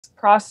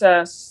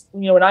process,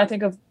 when I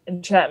think of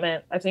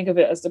enchantment, I think of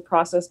it as the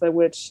process by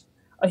which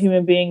a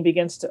human being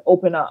begins to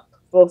open up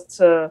both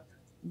to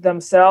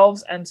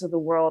themselves and to the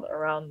world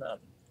around them.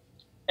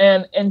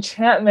 And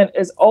enchantment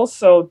is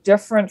also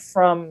different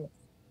from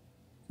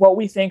what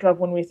we think of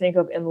when we think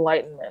of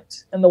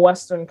enlightenment in the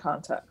Western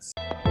context.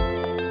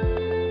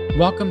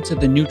 Welcome to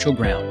The Neutral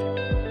Ground.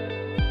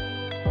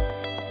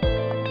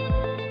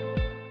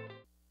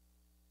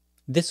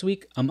 This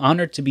week, I'm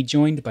honored to be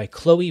joined by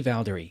Chloé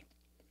Valdary.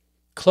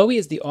 Chloé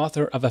is the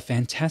author of a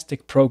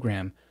fantastic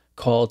program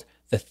called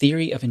The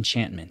Theory of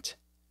Enchantment.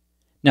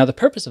 Now, the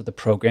purpose of the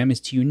program is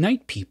to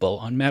unite people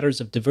on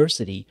matters of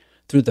diversity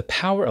through the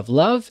power of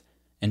love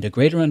and a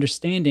greater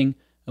understanding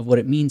of what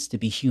it means to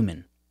be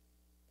human.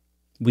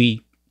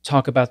 We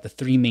talk about the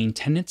three main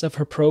tenets of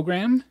her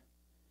program.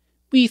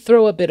 We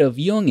throw a bit of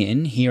Jung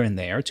in here and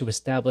there to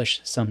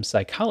establish some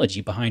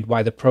psychology behind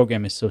why the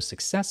program is so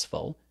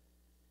successful.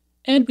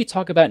 And we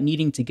talk about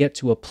needing to get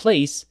to a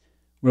place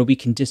where we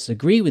can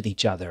disagree with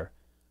each other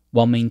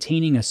while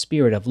maintaining a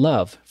spirit of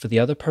love for the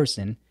other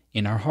person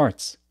in our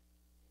hearts.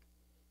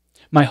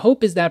 My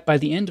hope is that by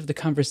the end of the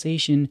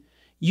conversation,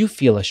 you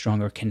feel a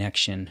stronger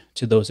connection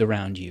to those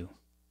around you.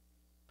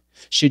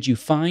 Should you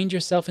find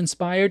yourself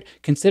inspired,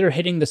 consider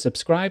hitting the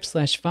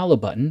subscribe/follow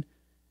button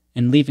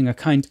and leaving a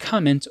kind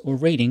comment or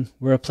rating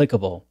where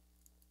applicable.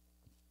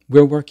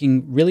 We're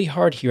working really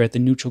hard here at the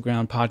Neutral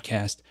Ground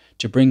podcast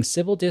to bring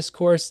civil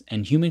discourse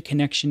and human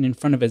connection in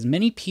front of as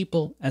many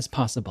people as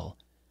possible,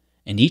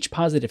 and each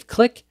positive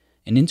click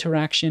and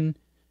interaction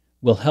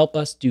will help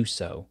us do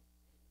so.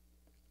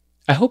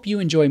 I hope you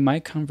enjoy my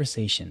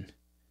conversation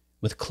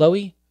with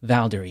Chloé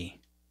Valdary.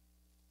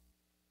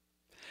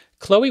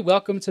 Chloé,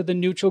 welcome to the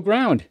Neutral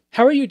Ground.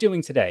 How are you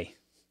doing today?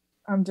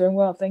 I'm doing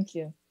well, thank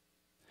you.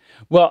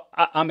 Well,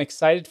 I'm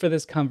excited for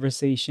this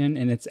conversation,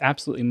 and it's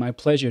absolutely my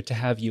pleasure to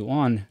have you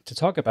on to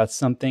talk about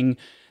something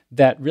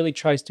that really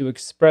tries to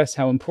express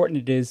how important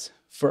it is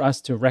for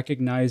us to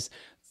recognize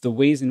the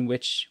ways in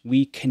which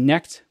we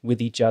connect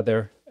with each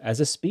other as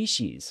a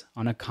species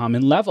on a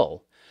common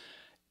level.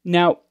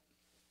 Now,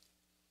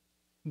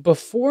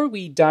 before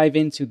we dive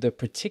into the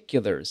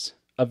particulars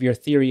of your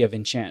Theory of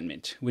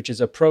Enchantment, which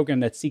is a program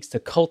that seeks to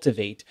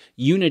cultivate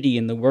unity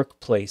in the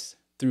workplace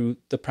through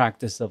the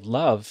practice of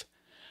love,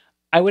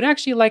 I would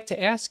actually like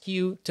to ask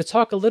you to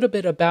talk a little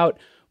bit about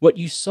what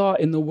you saw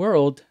in the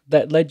world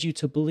that led you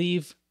to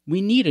believe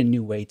we need a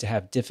new way to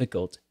have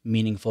difficult,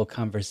 meaningful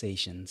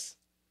conversations.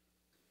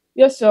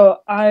 Yeah,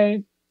 so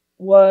I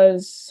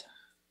was,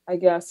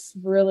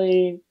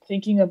 really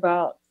thinking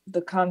about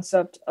the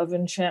concept of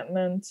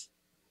enchantment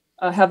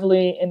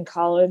heavily in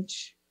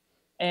college,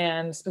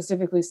 and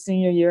specifically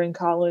senior year in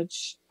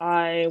college.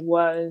 I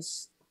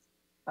was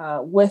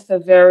with a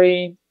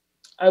very,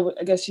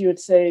 I guess you would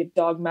say,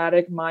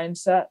 dogmatic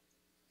mindset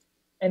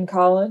in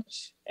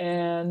college.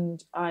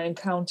 And I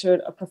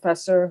encountered a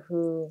professor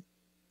who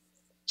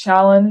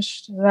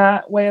challenged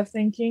that way of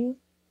thinking,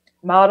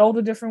 modeled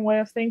a different way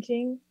of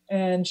thinking.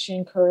 And she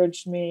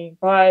encouraged me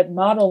by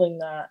modeling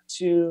that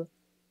to,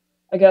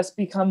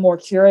 become more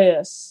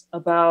curious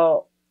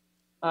about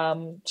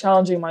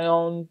challenging my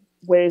own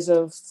ways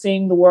of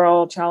seeing the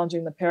world,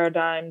 challenging the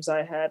paradigms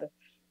I had,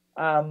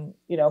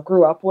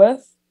 grew up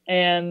with.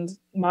 And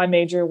my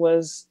major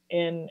was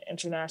in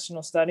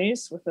international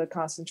studies with a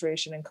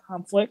concentration in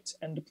conflict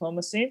and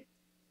diplomacy.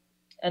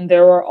 And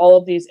there were all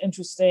of these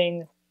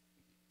interesting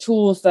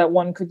tools that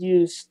one could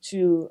use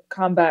to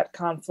combat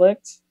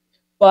conflict,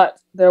 but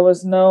there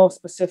was no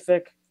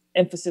specific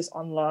emphasis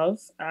on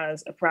love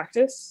as a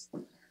practice.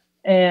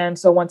 And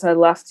so once I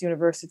left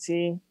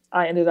university,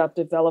 I ended up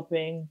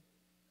developing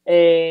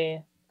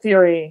a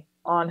theory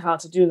on how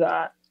to do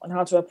that, on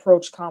how to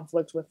approach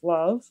conflict with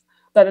love,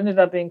 that ended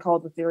up being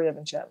called the Theory of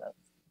Enchantment.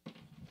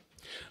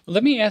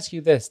 Let me ask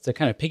you this to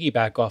kind of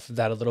piggyback off of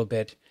that a little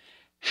bit.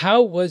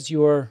 How was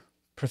your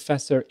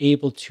professor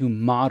able to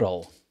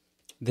model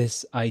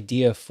this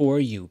idea for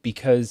you?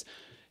 Because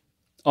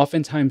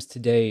oftentimes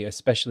today,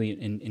 especially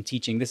in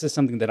teaching, this is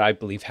something that I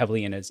believe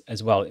heavily in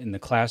as well in the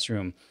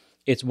classroom.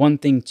 It's one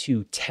thing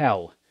to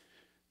tell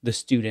the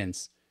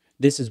students,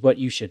 this is what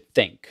you should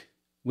think,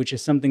 which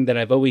is something that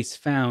I've always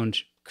found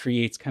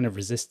creates kind of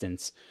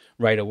resistance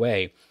right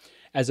away,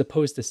 as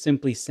opposed to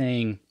simply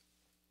saying,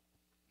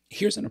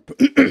 here's an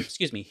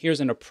here's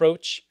an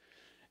approach,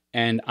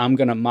 and I'm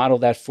going to model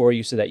that for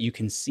you so that you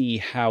can see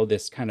how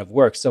this kind of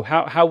works. So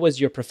how was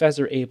your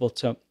professor able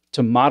to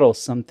model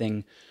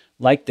something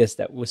like this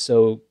that was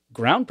so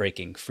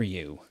groundbreaking for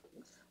you?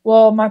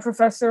 Well, my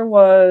professor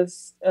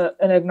was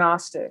an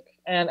agnostic.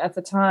 And at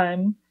the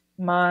time,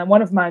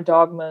 one of my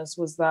dogmas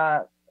was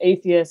that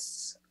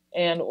atheists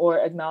and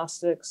or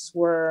agnostics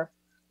were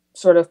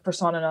sort of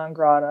persona non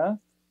grata.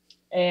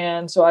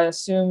 And so I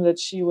assumed that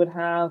she would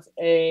have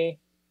a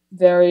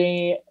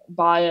very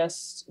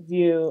biased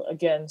view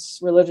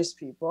against religious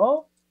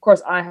people. Of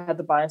course, I had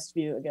the biased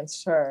view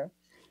against her.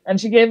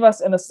 And she gave us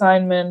an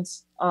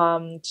assignment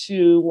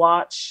to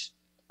watch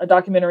a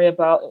documentary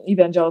about an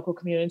evangelical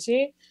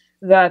community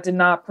that did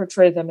not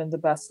portray them in the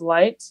best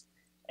light.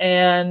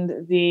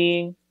 And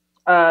the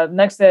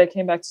next day I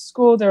came back to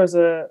school, there was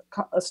a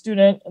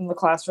student in the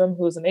classroom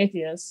who was an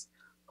atheist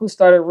who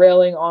started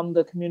railing on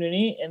the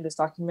community in this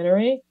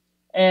documentary.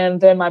 And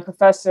then my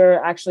professor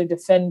actually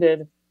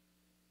defended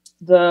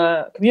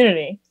the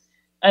community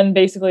and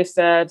basically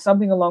said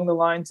something along the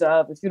lines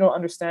of, if you don't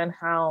understand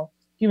how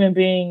human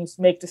beings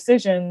make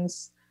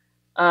decisions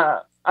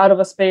out of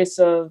a space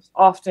of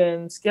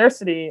often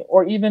scarcity,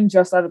 or even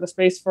just out of a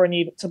space for a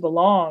need to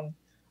belong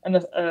and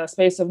a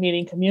space of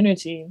needing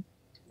community,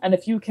 and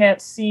if you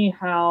can't see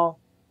how,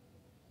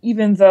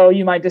 even though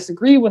you might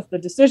disagree with the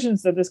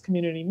decisions that this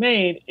community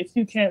made, if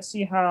you can't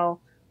see how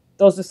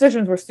those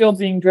decisions were still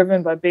being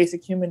driven by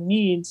basic human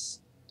needs,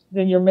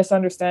 then you're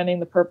misunderstanding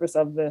the purpose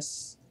of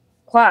this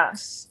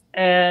class.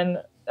 And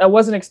I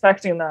wasn't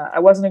expecting that. I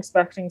wasn't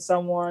expecting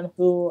someone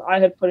who I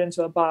had put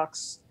into a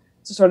box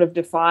to sort of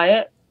defy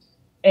it.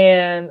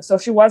 And so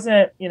she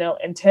wasn't,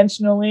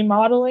 intentionally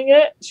modeling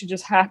it. She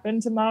just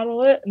happened to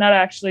model it. And that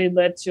actually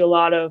led to a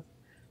lot of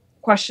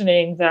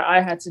questioning that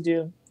I had to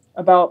do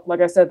about, like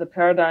I said, the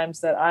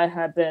paradigms that I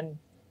had been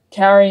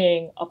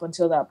carrying up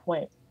until that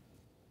point.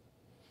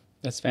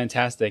 That's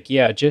fantastic.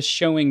 Yeah, just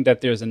showing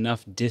that there's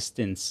enough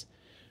distance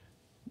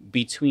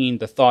between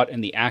the thought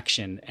and the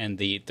action, and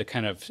the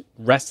kind of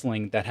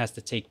wrestling that has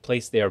to take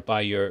place there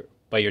by your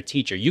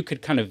teacher. You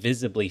could kind of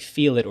visibly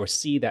feel it or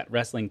see that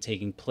wrestling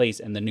taking place,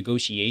 and the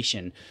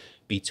negotiation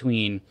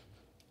between,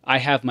 I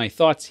have my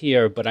thoughts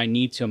here, but I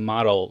need to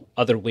model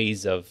other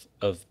ways of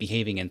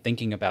behaving and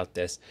thinking about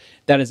this.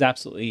 That is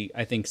absolutely,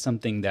 I think,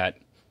 something that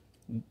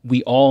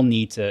we all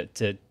need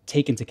to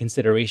take into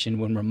consideration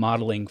when we're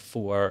modeling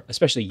for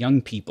especially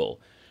young people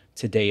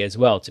today as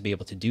well, to be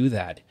able to do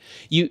that.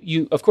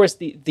 You of course,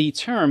 the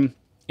term,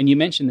 and you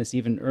mentioned this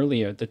even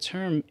earlier, the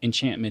term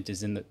enchantment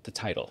is in the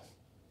title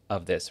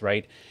of this,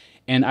 right?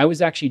 And I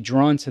was actually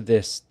drawn to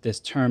this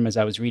term as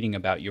I was reading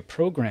about your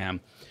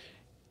program.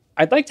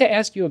 I'd like to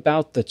ask you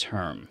about the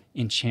term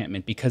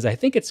enchantment, because I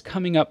think it's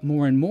coming up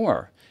more and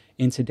more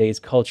in today's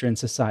culture and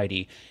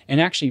society.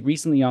 And actually,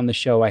 recently on the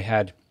show, I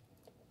had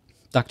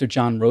Dr.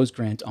 John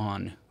Rosegrant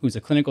on, who's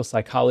a clinical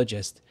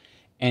psychologist,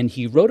 and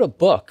he wrote a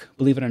book,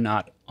 believe it or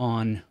not,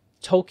 on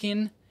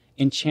Tolkien,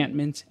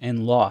 enchantment,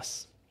 and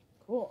loss.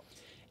 Cool.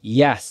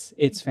 Yes,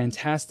 it's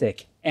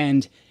fantastic.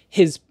 And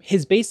his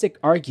basic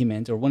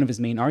argument, or one of his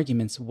main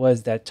arguments,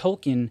 was that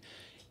Tolkien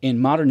in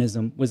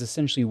modernism was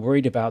essentially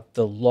worried about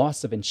the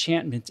loss of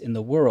enchantment in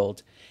the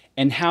world,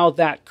 and how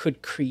that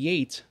could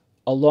create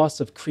a loss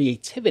of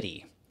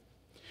creativity,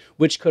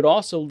 which could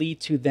also lead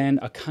to then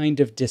a kind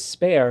of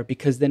despair,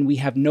 because then we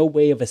have no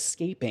way of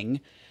escaping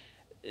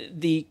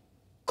the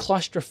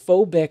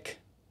claustrophobic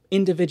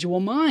individual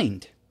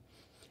mind.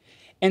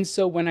 And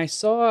so when I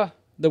saw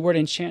the word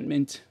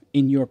enchantment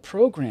in your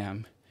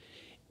program,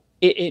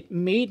 it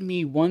made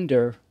me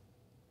wonder,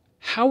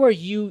 how are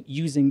you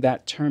using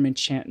that term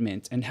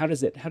enchantment, and how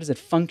does it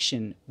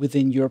function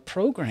within your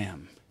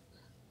program?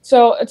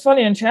 So it's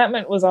funny,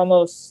 enchantment was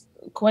almost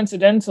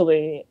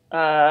coincidentally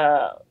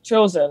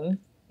chosen,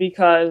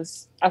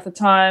 because at the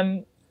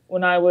time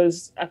when I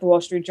was at the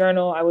Wall Street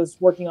Journal, I was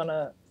working on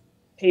a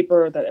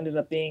paper that ended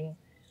up being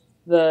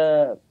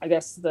the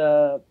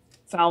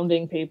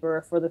founding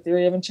paper for the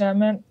Theory of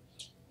Enchantment.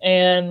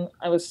 And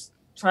I was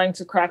trying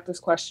to crack this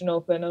question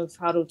open of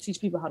how to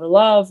teach people how to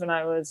love. And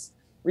I was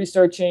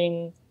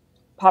researching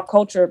pop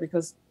culture,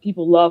 because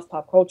people love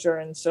pop culture,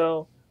 and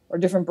so, or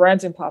different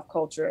brands in pop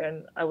culture.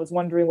 And I was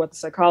wondering what the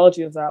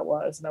psychology of that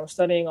was. And I was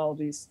studying all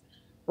these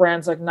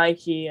brands like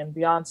Nike and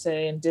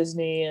Beyonce and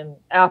Disney and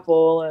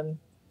Apple, and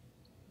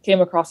came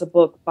across a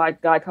book by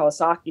Guy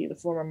Kawasaki, the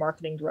former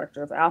marketing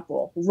director of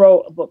Apple, who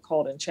wrote a book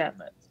called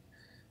Enchantment.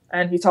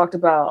 And he talked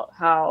about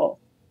how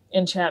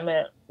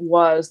enchantment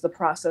was the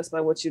process by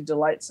which you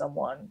delight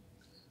someone,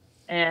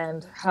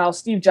 and how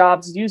Steve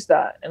Jobs used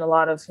that in a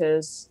lot of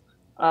his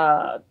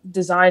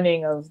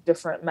designing of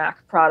different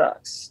Mac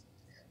products.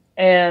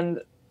 And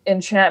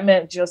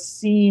enchantment just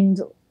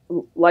seemed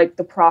like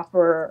the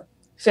proper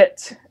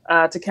fit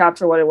to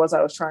capture what it was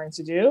I was trying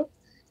to do.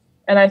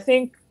 And I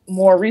think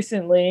more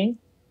recently,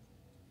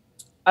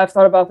 I've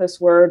thought about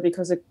this word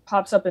because it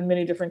pops up in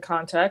many different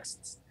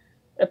contexts.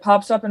 It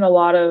pops up in a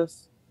lot of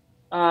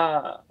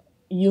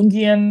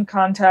Jungian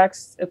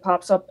contexts. It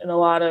pops up in a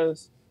lot of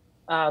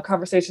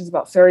conversations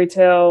about fairy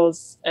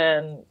tales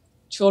and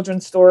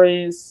children's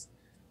stories,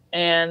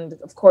 and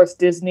of course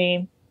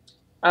Disney.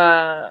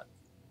 And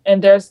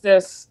there's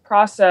this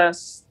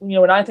process,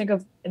 when I think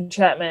of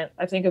enchantment,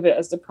 I think of it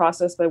as the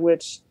process by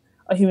which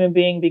a human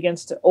being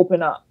begins to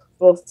open up,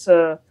 both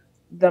to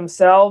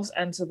themselves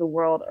and to the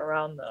world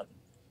around them.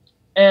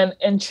 And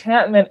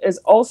enchantment is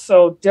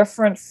also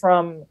different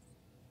from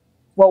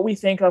what we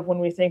think of when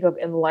we think of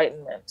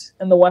enlightenment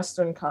in the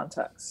Western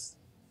context,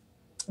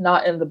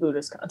 not in the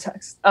Buddhist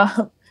context.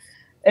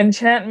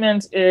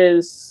 Enchantment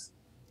is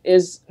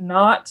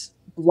not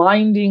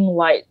blinding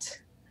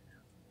light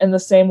in the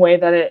same way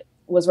that it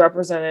was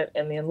represented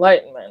in the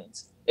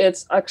Enlightenment.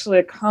 It's actually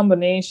a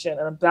combination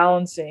and a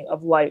balancing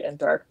of light and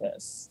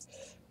darkness,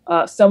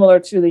 similar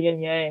to the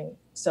yin-yang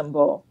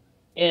symbol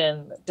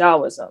in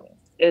Taoism.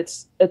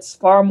 It's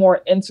far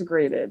more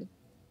integrated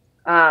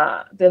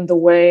than the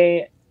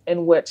way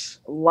in which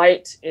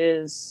light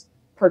is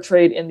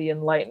portrayed in the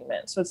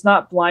Enlightenment. So it's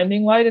not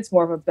blinding light, it's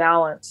more of a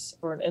balance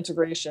or an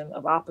integration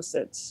of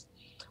opposites,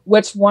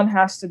 which one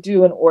has to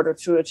do in order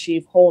to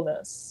achieve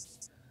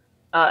wholeness,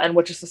 and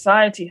which a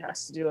society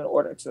has to do in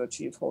order to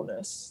achieve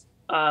wholeness.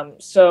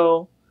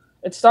 So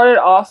it started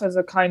off as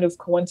a kind of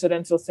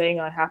coincidental thing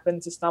I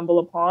happened to stumble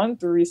upon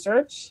through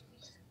research,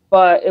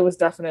 but it was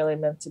definitely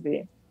meant to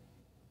be.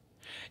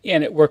 Yeah,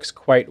 and it works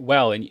quite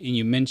well. And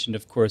you mentioned,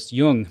 of course,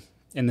 Jung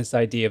and this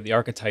idea of the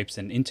archetypes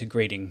and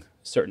integrating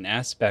certain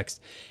aspects.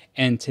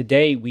 And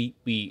today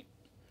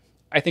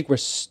I think we're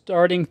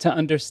starting to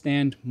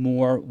understand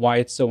more why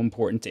it's so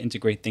important to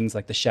integrate things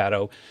like the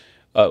shadow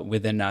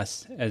within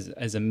us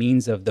as a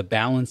means of the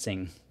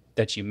balancing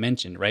that you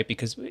mentioned, right?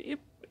 Because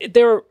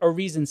there are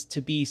reasons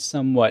to be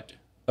somewhat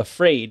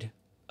afraid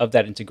of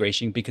that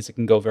integration because it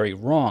can go very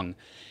wrong.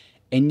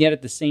 And yet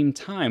at the same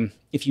time,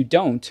 if you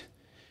don't,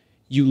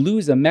 you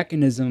lose a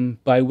mechanism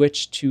by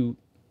which to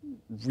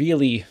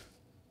really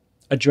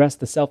address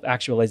the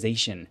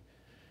self-actualization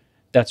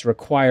that's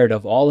required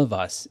of all of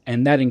us.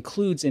 And that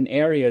includes in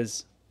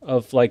areas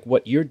of like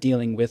what you're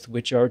dealing with,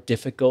 which are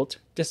difficult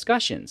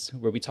discussions,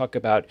 where we talk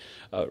about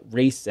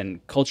race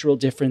and cultural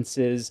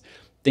differences,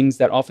 things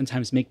that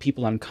oftentimes make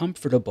people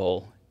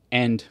uncomfortable.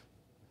 And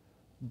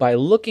by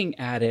looking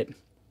at it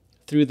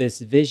through this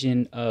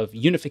vision of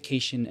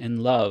unification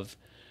and love,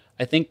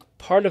 I think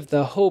part of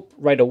the hope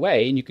right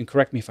away, and you can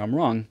correct me if I'm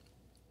wrong,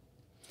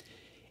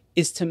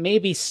 is to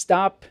maybe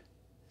stop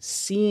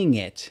seeing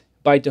it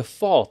by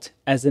default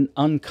as an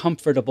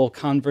uncomfortable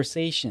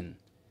conversation,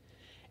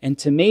 and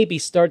to maybe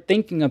start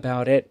thinking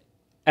about it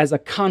as a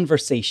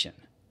conversation.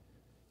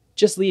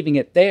 Just leaving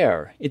it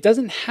there. It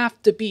doesn't have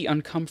to be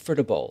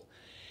uncomfortable.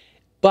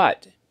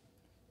 But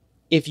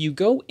if you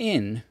go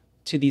in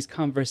to these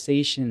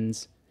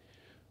conversations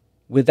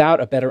without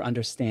a better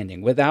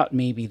understanding, without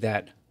maybe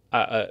that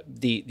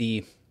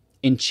the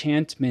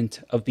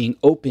enchantment of being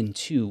open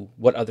to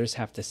what others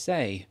have to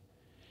say,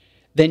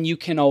 then you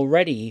can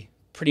already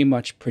pretty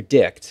much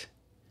predict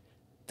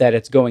that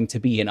it's going to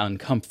be an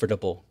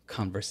uncomfortable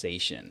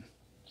conversation.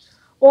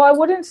 Well, I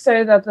wouldn't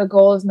say that the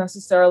goal is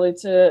necessarily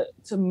to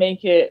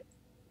make it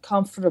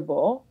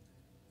comfortable,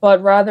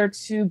 but rather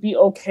to be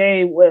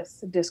okay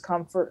with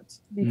discomfort.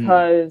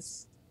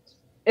 Because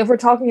if we're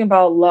talking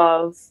about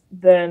love,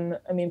 then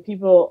I mean,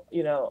 people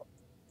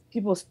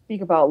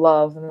speak about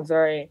love in a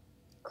very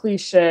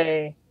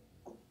cliche,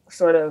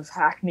 sort of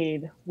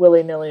hackneyed,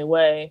 willy-nilly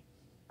way.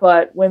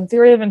 But when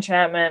Theory of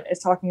Enchantment is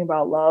talking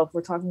about love,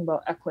 we're talking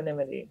about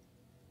equanimity,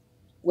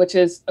 which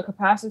is a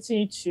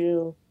capacity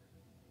to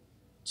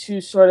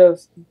sort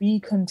of be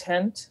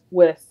content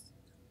with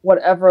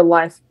whatever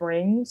life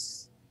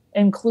brings,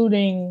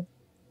 including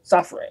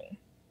suffering,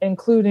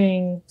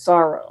 including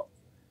sorrow,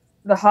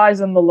 the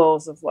highs and the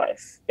lows of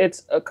life.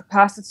 It's a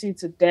capacity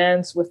to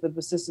dance with the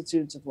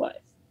vicissitudes of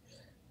life.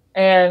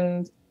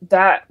 And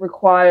that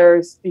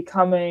requires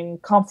becoming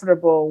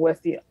comfortable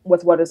with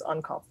what is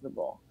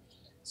uncomfortable.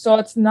 So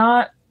it's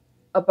not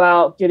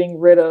about getting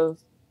rid of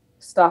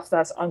stuff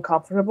that's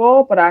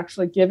uncomfortable, but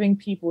actually giving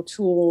people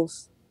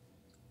tools,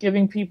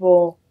 giving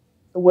people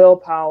the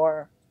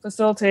willpower,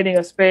 facilitating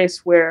a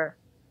space where,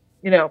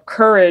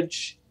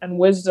 courage and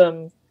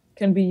wisdom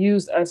can be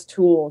used as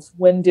tools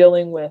when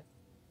dealing with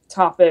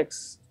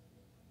topics,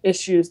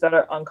 issues that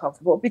are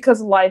uncomfortable,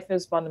 because life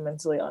is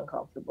fundamentally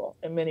uncomfortable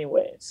in many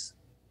ways.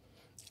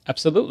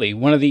 Absolutely.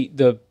 One of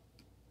the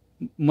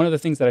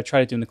things that I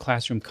try to do in the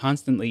classroom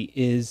constantly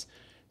is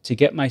to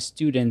get my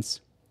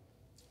students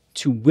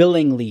to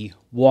willingly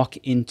walk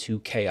into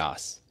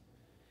chaos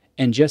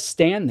and just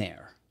stand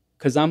there.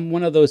 Because I'm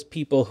one of those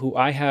people who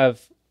I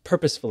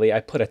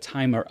put a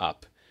timer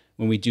up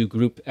when we do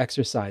group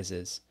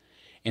exercises,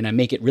 and I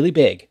make it really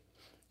big.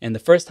 And the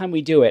first time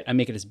we do it, I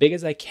make it as big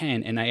as I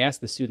can, and I ask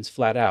the students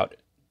flat out,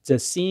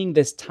 does seeing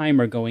this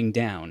timer going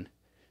down,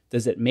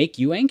 does it make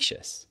you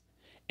anxious?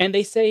 And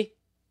they say,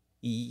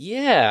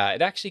 yeah,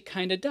 it actually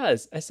kind of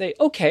does. I say,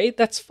 okay,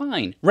 that's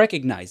fine.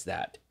 Recognize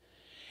that.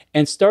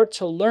 And start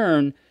to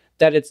learn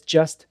that it's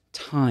just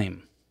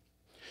time.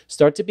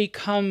 Start to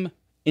become,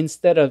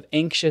 instead of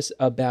anxious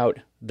about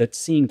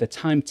seeing the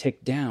time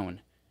tick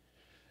down,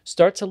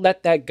 start to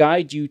let that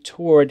guide you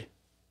toward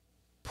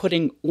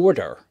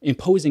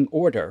imposing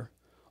order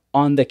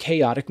on the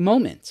chaotic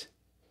moment.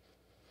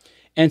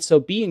 And so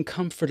being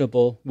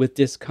comfortable with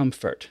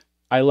discomfort.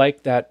 I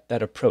like that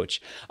approach.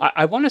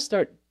 I want to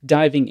start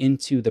diving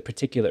into the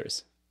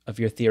particulars of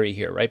your theory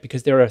here, right?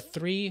 Because there are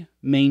 3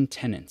 main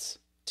tenets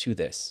to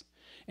this.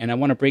 And I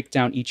want to break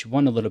down each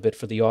one a little bit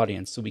for the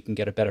audience so we can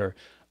get a better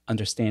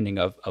understanding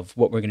of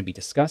what we're going to be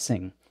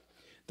discussing.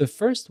 The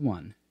first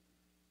one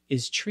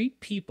is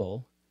treat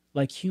people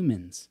like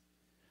humans,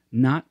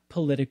 not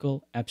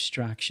political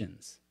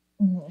abstractions.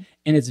 Mm-hmm.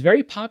 And it's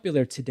very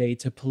popular today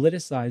to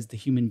politicize the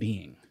human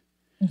being.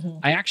 Mm-hmm.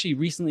 I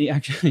recently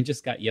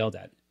just got yelled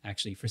at,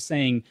 for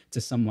saying to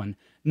someone,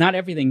 not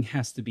everything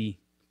has to be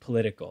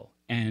political.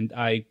 and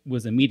I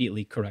was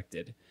immediately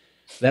corrected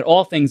that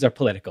all things are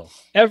political.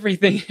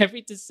 Everything,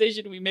 every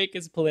decision we make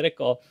is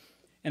political.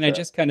 And I Sure.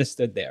 just kind of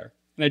stood there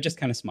and I just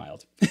kind of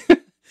smiled.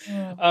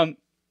 Mm.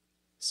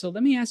 So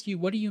let me ask you,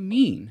 what do you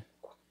mean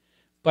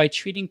by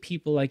treating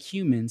people like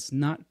humans,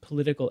 not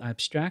political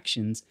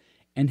abstractions?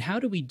 And how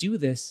do we do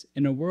this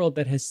in a world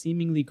that has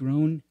seemingly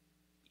grown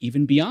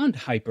even beyond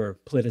hyper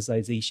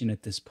politicization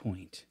at this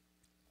point?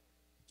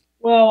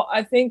 Well,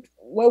 I think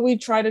what we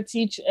try to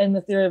teach in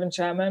the theory of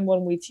enchantment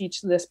when we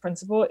teach this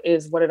principle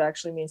is what it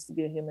actually means to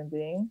be a human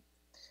being.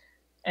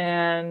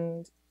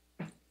 And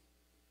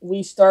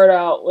we start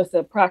out with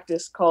a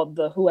practice called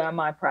the Who Am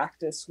I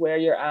practice, where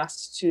you're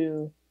asked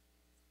to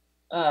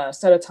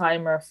set a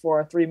timer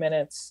for 3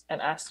 minutes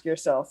and ask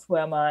yourself, who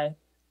am I?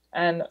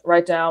 And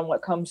write down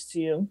what comes to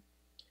you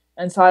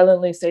and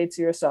silently say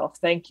to yourself,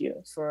 thank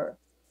you for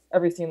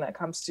everything that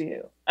comes to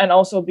you. And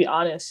also be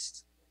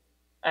honest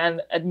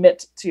and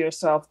admit to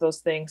yourself those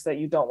things that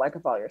you don't like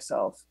about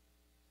yourself,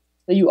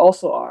 that you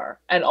also are,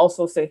 and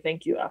also say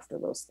thank you after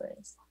those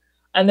things.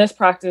 And this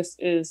practice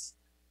is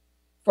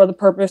for the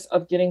purpose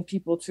of getting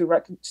people to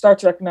start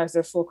to recognize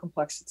their full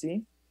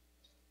complexity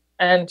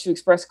and to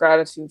express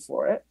gratitude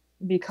for it,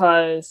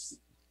 because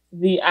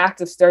the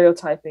act of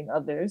stereotyping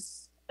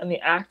others and the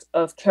act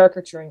of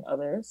caricaturing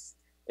others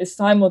is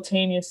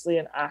simultaneously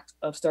an act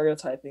of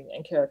stereotyping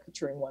and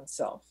caricaturing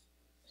oneself.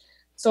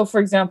 So,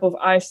 for example, if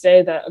I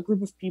say that a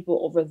group of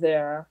people over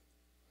there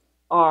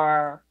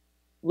are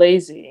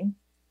lazy,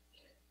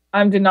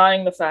 I'm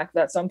denying the fact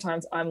that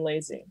sometimes I'm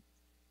lazy.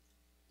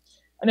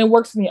 And it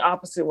works in the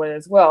opposite way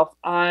as well. If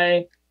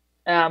I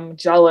am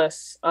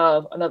jealous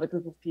of another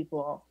group of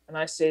people and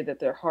I say that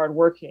they're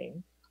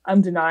hardworking,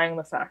 I'm denying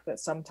the fact that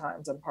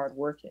sometimes I'm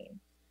hardworking.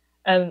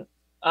 And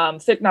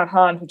Thich Nhat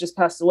Hanh, who just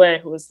passed away,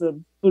 who was the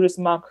Buddhist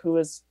monk who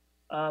was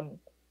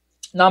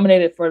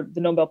nominated for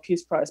the Nobel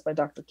Peace Prize by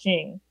Dr.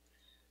 King,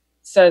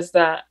 says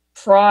that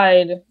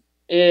pride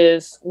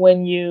is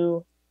when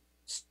you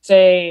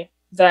say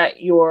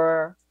that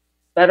you're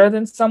better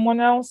than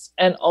someone else,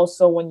 and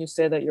also when you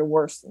say that you're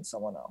worse than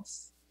someone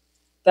else.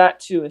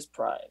 That too is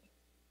pride.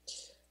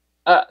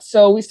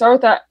 So we start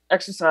with that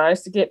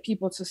exercise to get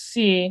people to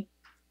see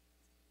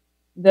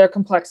their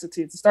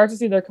complexity, to start to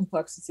see their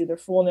complexity, their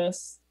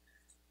fullness,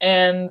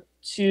 and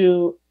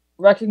to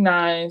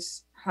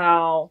recognize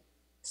how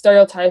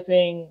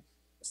stereotyping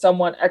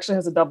someone actually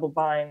has a double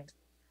bind.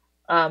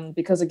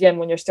 Because again,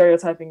 when you're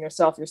stereotyping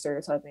yourself, you're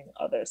stereotyping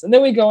others. And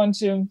then we go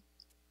into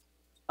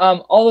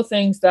all the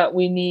things that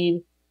we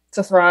need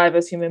to thrive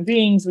as human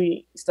beings.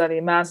 We study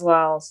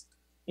Maslow's,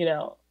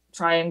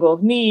 triangle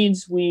of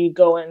needs. We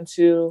go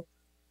into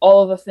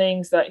all of the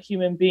things that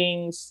human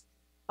beings,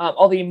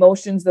 all the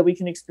emotions that we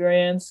can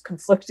experience,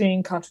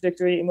 conflicting,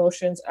 contradictory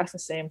emotions at the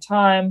same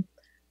time.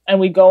 And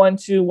we go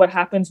into what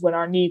happens when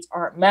our needs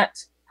aren't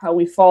met, how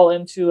we fall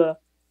into a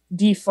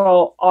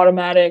default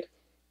automatic,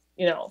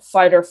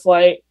 fight or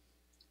flight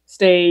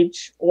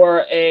stage,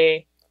 or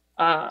a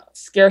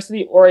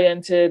scarcity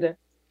oriented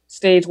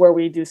stage where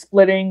we do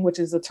splitting, which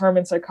is a term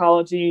in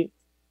psychology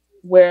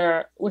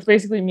which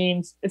basically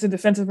means it's a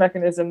defensive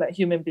mechanism that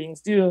human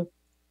beings do,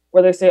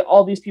 where they say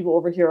all these people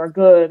over here are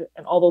good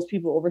and all those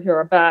people over here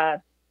are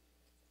bad,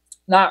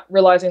 not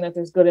realizing that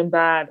there's good and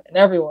bad in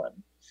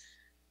everyone.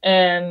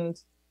 And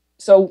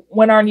so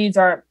when our needs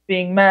aren't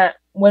being met,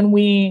 when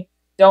we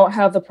don't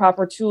have the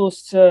proper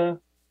tools to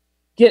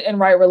get in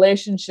right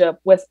relationship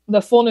with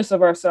the fullness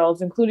of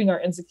ourselves, including our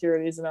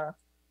insecurities and our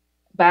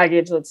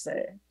baggage, let's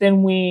say,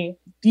 then we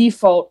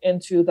default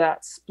into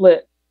that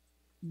split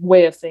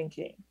way of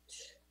thinking.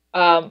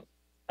 And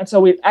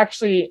so we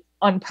actually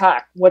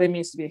unpack what it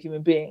means to be a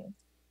human being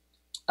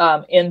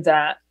in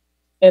that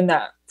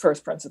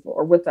first principle,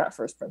 or with that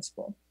first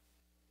principle.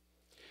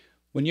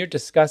 When you're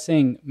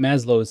discussing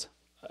Maslow's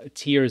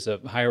tiers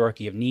of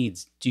hierarchy of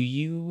needs, do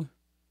you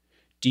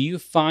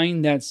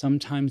find that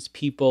sometimes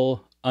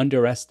people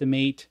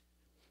underestimate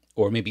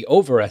or maybe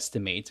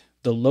overestimate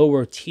the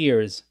lower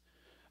tiers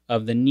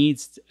of the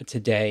needs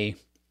today?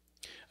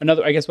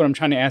 I guess what I'm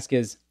trying to ask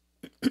is,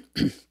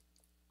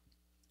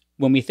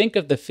 when we think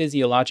of the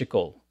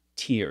physiological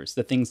tiers,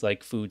 the things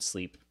like food,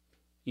 sleep,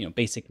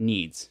 basic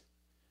needs,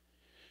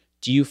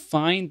 do you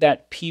find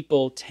that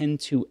people tend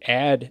to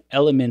add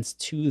elements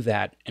to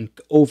that and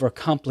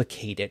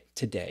overcomplicate it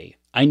today?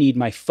 I need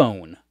my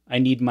phone. I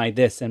need my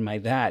this and my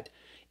that.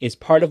 Is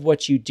part of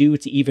what you do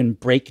to even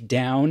break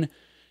down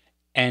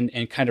and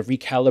kind of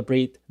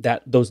recalibrate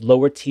those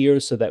lower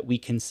tiers so that we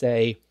can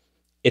say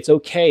it's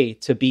okay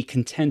to be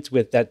content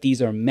with that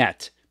these are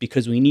met,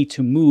 because we need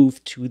to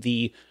move to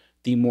the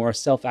more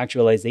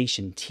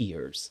self-actualization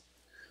tiers?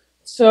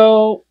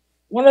 So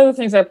one of the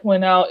things I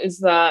point out is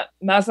that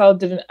Maslow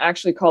didn't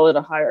actually call it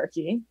a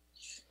hierarchy.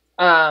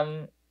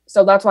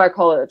 So that's why I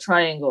call it a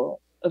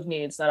triangle of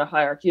needs, not a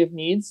hierarchy of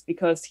needs,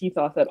 because he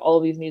thought that all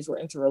of these needs were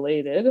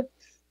interrelated.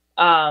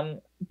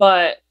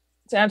 But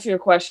to answer your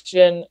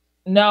question,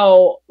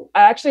 no,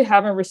 I actually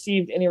haven't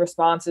received any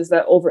responses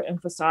that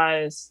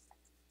overemphasize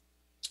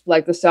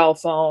like the cell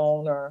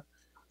phone, or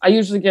I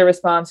usually get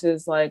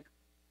responses like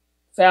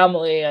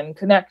family and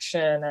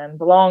connection and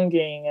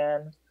belonging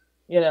and,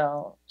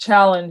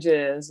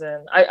 challenges.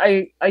 And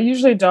I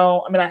usually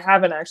don't, I mean, I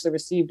haven't actually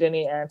received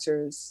any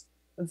answers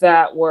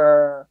that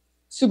were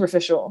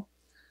superficial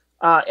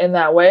in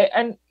that way.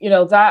 And,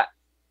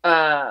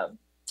 uh,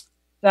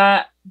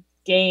 that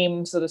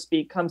game, so to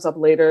speak, comes up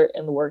later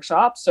in the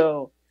workshop.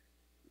 So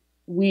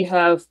we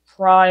have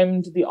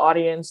primed the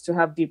audience to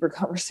have deeper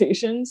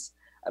conversations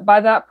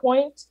by that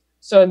point.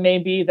 So it may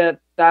be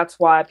that that's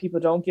why people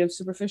don't give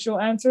superficial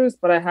answers,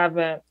 but I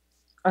haven't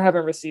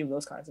received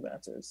those kinds of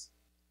answers.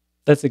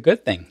 That's a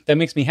good thing. That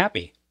makes me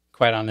happy,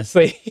 quite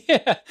honestly.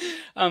 Yeah.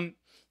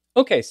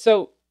 Okay,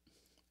 so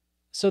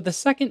the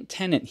second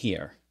tenet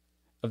here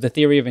of the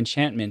theory of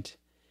enchantment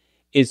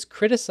is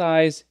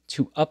criticize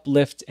to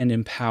uplift and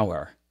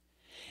empower.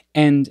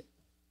 And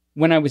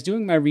when I was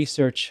doing my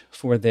research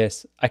for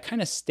this, I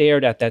kind of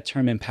stared at that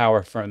term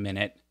empower for a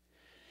minute.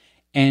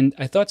 And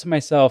I thought to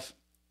myself,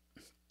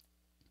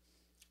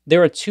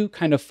 there are two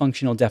kind of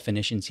functional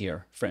definitions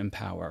here for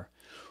empower.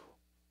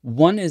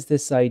 One is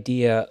this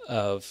idea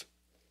of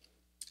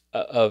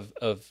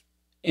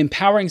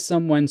empowering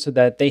someone so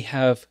that they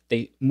have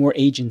more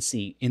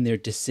agency in their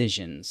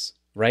decisions,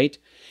 right?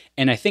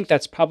 And I think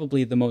that's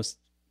probably the most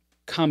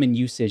common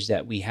usage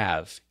that we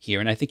have here.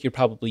 And I think you're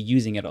probably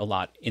using it a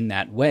lot in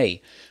that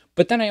way.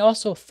 But then I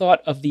also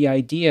thought of the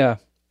idea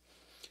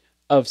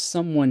of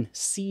someone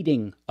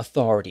ceding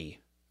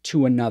authority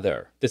to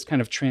another, this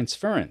kind of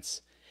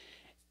transference.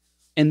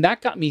 And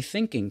that got me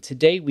thinking.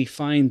 Today we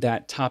find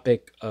that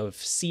topic of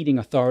ceding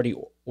authority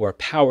or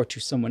power to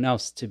someone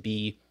else to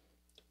be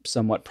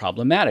somewhat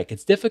problematic.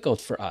 It's difficult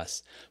for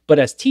us. But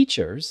as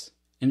teachers,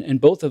 and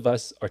both of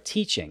us are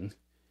teaching,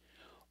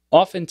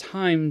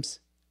 oftentimes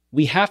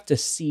we have to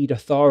cede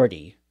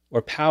authority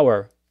or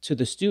power to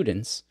the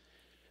students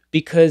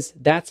because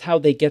that's how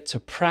they get to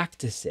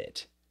practice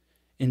it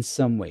in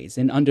some ways,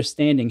 in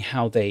understanding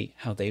how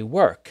they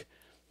work.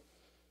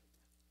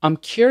 I'm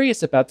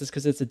curious about this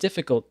because it's a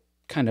difficult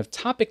kind of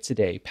topic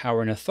today,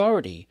 power and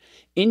authority.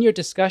 In your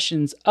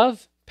discussions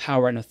of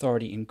power and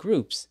authority in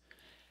groups,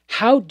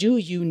 how do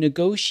you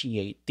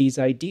negotiate these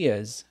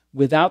ideas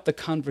without the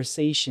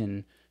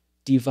conversation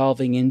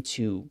devolving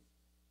into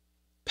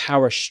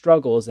power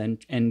struggles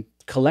and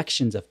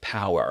collections of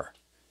power?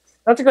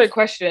 That's a great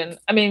question.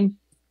 I mean,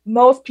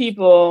 most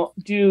people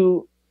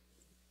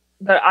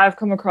that I've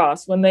come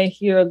across, when they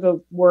hear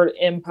the word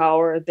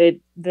empower,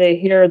 they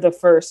hear the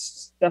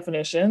first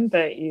definition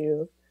that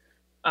you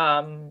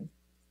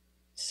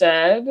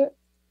said,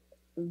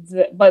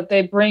 but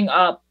they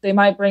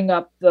might bring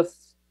up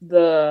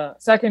the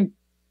second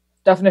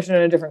definition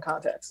in a different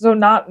context. So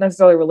not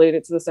necessarily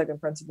related to the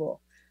second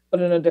principle, but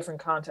in a different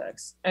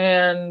context.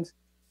 And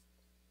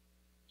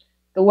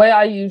the way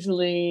I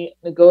usually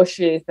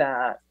negotiate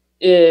that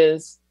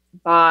is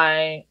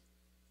by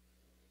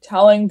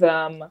telling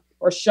them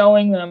or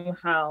showing them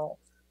how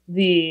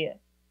the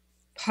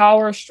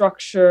power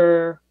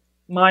structure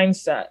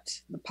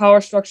mindset, the power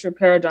structure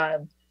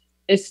paradigm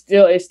is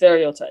still a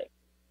stereotype.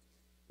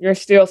 You're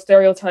still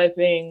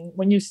stereotyping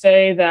when you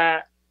say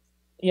that,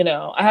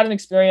 I had an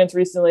experience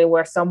recently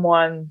where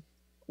someone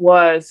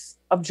was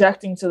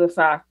objecting to the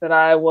fact that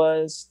I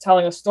was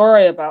telling a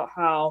story about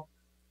how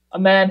a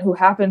man who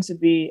happened to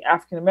be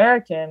African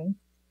American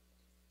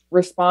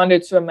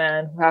responded to a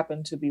man who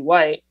happened to be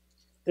white.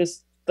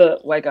 The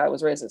white guy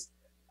was racist,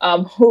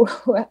 who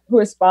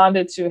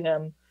responded to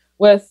him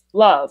with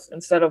love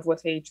instead of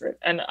with hatred.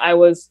 And I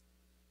was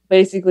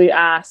basically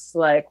asked,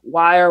 like,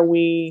 why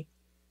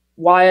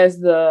is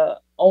the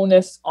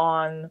onus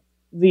on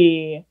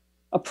the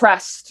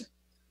oppressed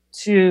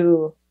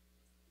to,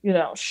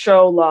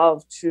 show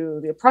love to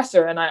the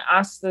oppressor? And I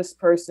asked this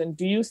person,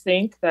 do you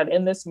think that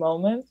in this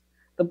moment,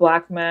 the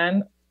Black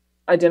man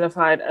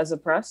identified as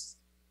oppressed?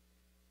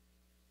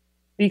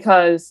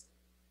 Because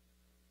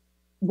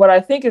what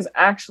I think is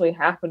actually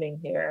happening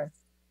here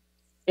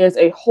is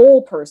a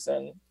whole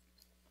person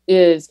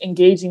is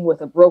engaging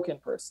with a broken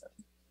person.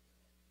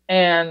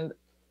 And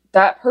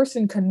that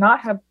person could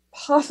not have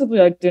possibly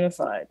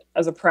identified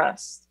as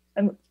oppressed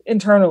and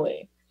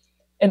internally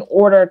in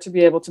order to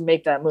be able to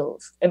make that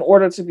move, in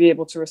order to be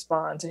able to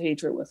respond to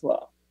hatred with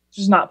love. It's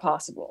just not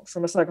possible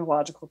from a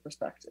psychological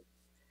perspective.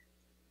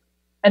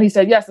 And he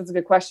said, yes, that's a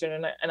good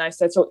question. And I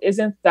said, so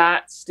isn't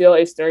that still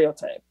a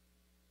stereotype?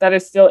 That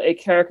is still a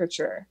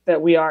caricature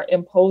that we are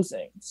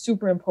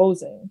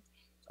superimposing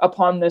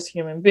upon this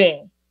human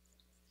being.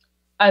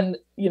 And,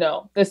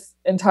 this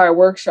entire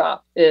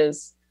workshop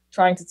is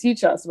trying to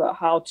teach us about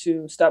how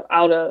to step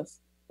out of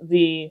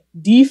the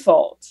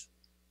default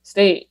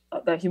state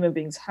that human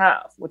beings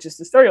have, which is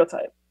to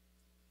stereotype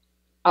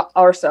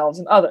ourselves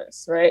and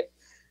others, right?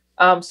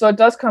 So it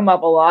does come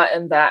up a lot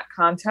in that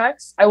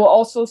context. I will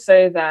also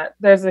say that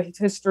there's a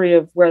history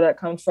of where that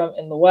comes from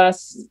in the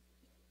West.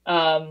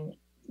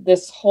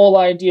 This whole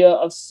idea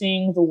of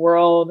seeing the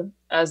world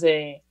as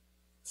a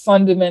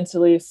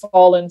fundamentally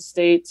fallen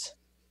state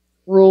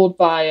ruled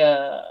by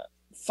a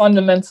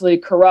fundamentally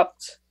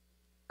corrupt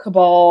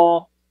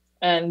cabal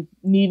and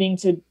needing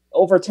to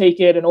overtake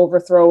it and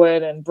overthrow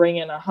it and bring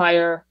in a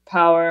higher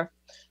power.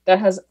 That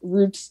has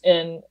roots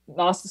in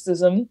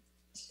Gnosticism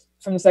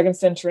from the 2nd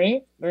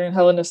century during the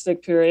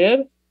Hellenistic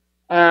period.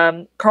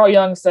 Carl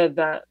Jung said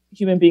that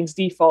human beings'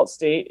 default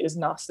state is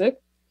Gnostic.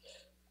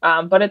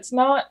 But it's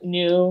not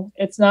new.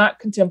 It's not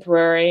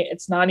contemporary.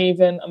 It's not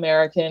even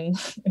American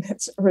in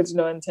its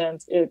original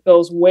intent. It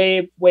goes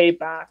way, way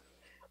back,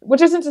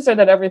 which isn't to say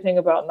that everything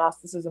about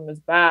Gnosticism is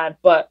bad,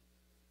 but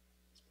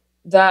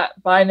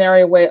that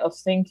binary way of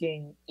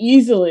thinking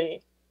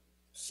easily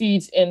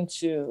feeds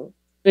into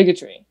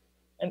bigotry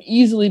and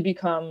easily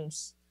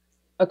becomes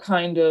a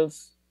kind of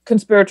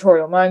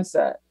conspiratorial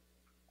mindset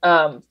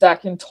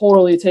that can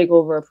totally take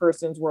over a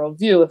person's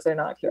worldview if they're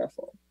not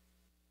careful.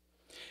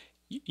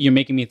 You're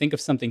making me think of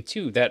something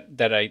too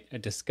that I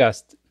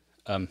discussed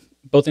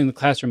both in the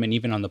classroom and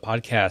even on the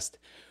podcast.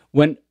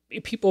 When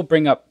people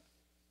bring up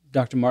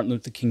Dr. Martin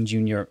Luther King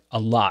Jr. a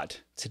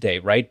lot today,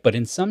 right? But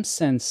in some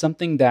sense,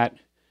 something that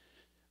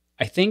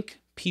I think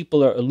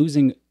people are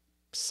losing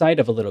sight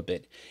of a little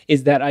bit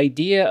is that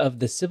idea of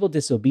the civil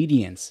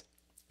disobedience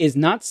is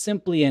not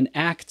simply an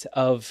act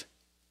of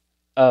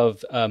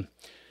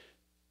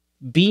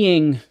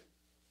being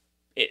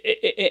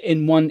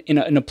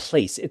in a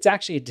place. It's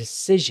actually a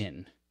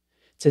decision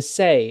to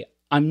say,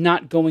 I'm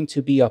not going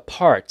to be a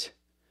part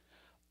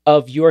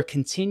of your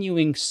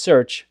continuing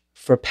search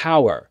for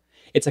power.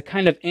 It's a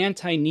kind of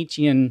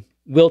anti-Nietzschean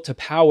will to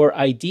power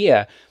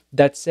idea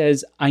that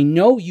says, I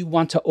know you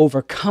want to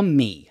overcome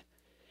me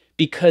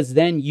because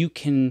then you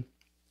can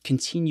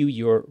continue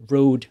your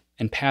road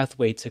and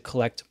pathway to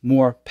collect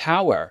more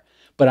power,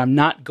 but I'm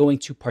not going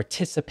to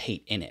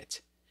participate in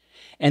it.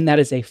 And that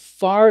is a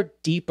far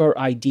deeper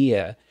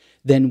idea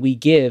than we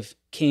give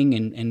King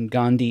and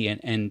Gandhi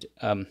and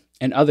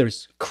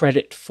others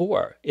credit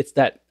for. It's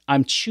that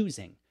I'm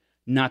choosing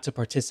not to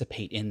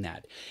participate in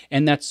that.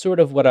 And that's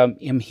sort of what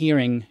I'm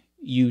hearing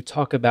you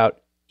talk about,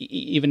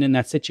 even in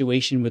that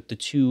situation with the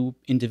two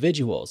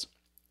individuals.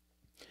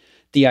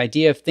 The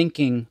idea of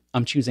thinking,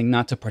 I'm choosing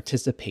not to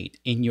participate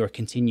in your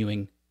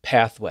continuing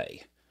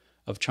pathway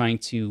of trying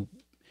to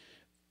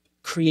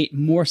create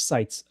more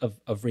sites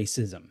of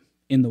racism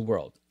in the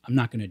world. I'm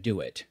not going to do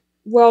it.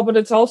 Well, but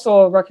it's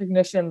also a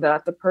recognition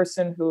that the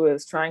person who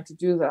is trying to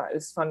do that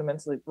is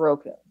fundamentally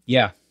broken.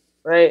 Yeah.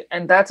 Right.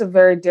 And that's a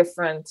very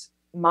different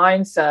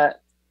mindset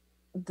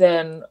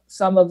than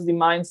some of the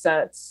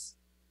mindsets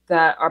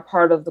that are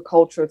part of the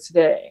culture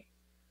today.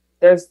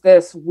 There's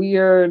this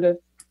weird,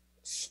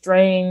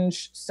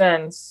 strange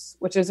sense,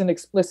 which isn't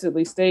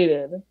explicitly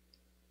stated,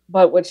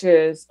 but which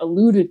is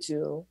alluded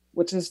to,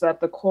 which is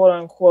that the quote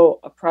unquote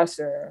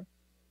oppressor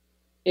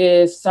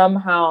is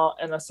somehow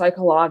in a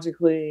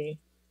psychologically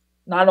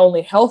not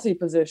only healthy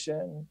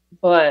position,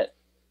 but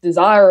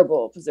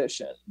desirable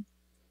position.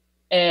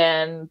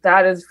 And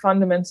that is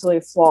fundamentally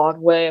a flawed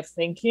way of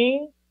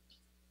thinking.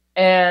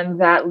 And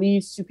that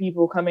leads to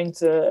people coming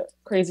to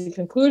crazy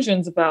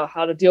conclusions about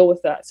how to deal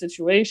with that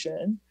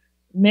situation.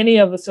 Many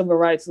of the civil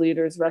rights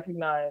leaders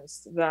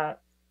recognized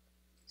that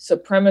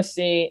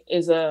supremacy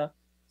is a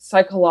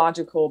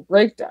psychological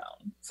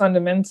breakdown.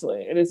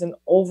 Fundamentally, it is an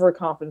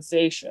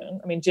overcompensation.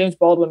 I mean, James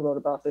Baldwin wrote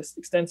about this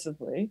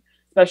extensively,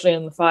 especially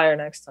in The Fire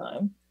Next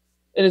Time.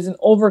 It is an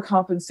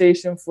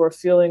overcompensation for a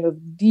feeling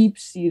of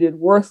deep-seated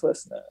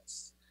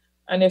worthlessness.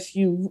 And if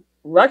you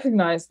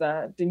recognize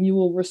that, then you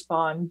will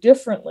respond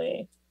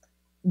differently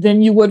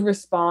than you would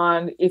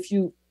respond if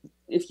you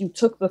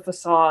took the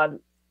facade,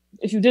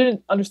 if you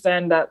didn't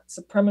understand that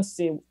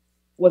supremacy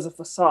was a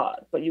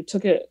facade, but you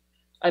took it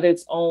at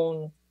its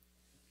own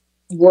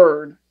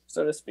word,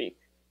 so to speak.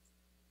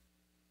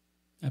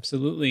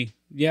 Absolutely.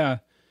 Yeah.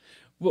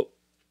 Well,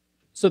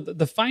 so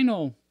the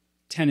final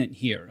tenet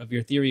here of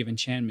your theory of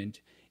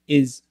enchantment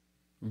is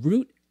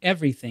root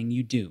everything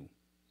you do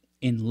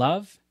in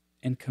love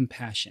and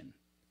compassion.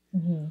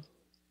 Mm-hmm.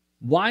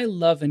 Why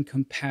love and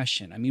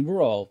compassion? I mean,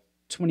 we're all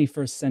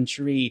 21st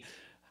century,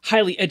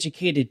 highly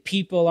educated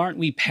people, aren't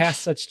we?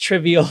 Past such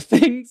trivial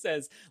things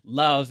as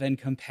love and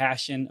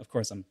compassion. Of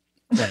course, I'm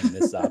playing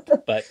this up,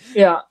 but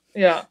yeah.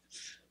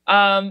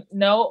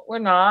 No, we're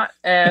not,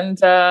 and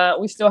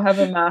we still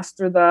haven't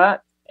mastered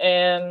that,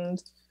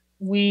 and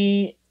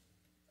we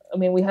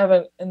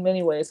haven't in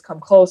many ways come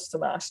close to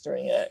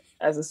mastering it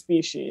as a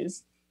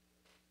species.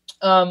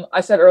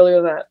 I said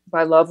earlier that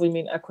by love we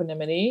mean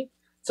equanimity.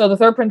 So the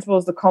third principle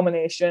is the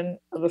culmination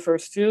of the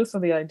first two. So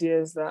the idea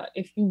is that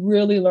if you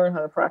really learn how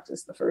to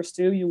practice the first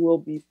two, you will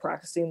be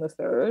practicing the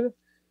third.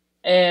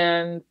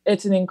 And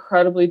it's an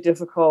incredibly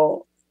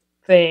difficult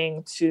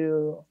thing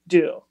to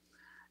do.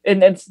 And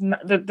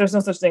there's no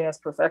such thing as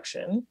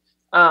perfection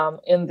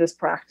in this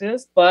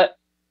practice, but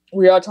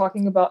we are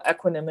talking about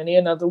equanimity.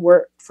 Another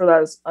word for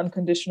that is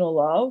unconditional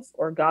love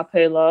or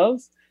agape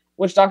love,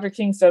 which Dr.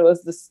 King said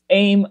was the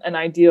aim and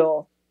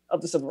ideal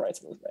of the civil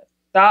rights movement.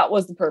 That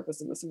was the purpose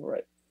of the civil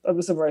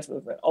rights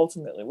movement,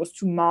 ultimately, was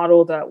to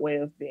model that way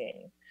of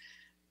being.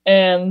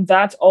 And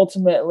that's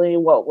ultimately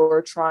what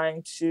we're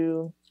trying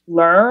to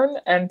learn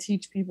and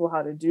teach people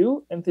how to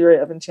do in Theory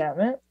of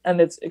Enchantment. And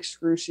it's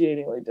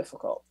excruciatingly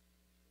difficult.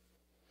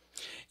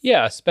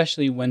 Yeah,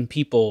 especially when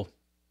people,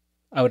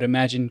 I would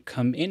imagine,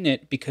 come in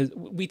it, because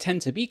we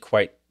tend to be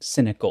quite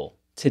cynical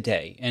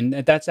today. And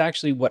that's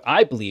actually what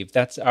I believe.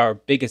 That's our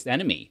biggest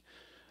enemy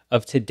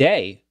of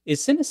today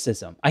is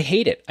cynicism. I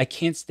hate it. I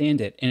can't stand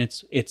it. And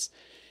it's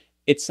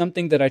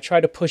something that I try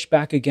to push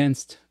back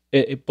against,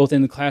 both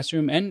in the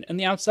classroom and in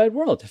the outside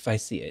world if I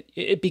see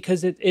it,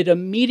 because it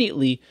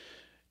immediately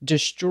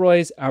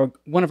destroys our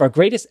one of our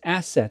greatest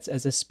assets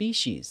as a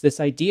species. This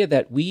idea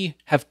that we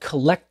have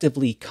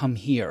collectively come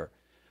here,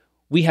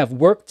 we have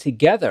worked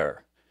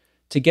together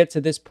to get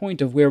to this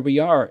point of where we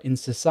are in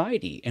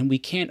society, and we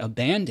can't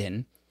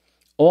abandon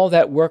all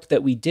that work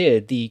that we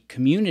did, the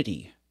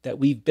community that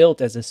we've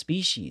built as a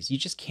species. You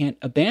just can't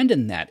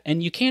abandon that.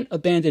 And you can't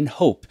abandon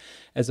hope,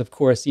 as of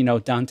course,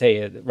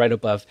 Dante, right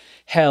above,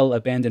 hell,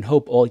 abandon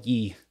hope, all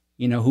ye,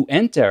 who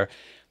enter.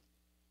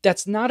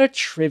 That's not a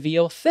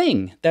trivial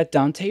thing that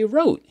Dante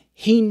wrote.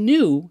 He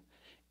knew,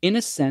 in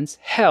a sense,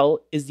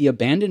 hell is the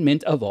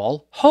abandonment of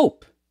all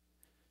hope.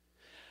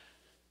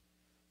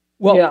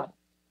 Well, Yeah.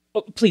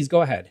 Please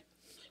go ahead.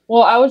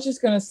 Well, I was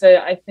just going to say,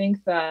 I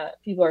think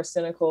that people are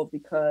cynical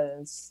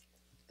because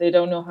they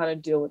don't know how to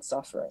deal with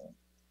suffering.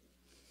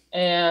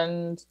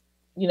 And,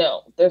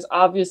 there's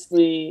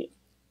obviously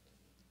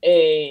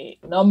a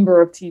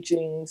number of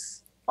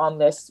teachings on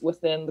this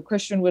within the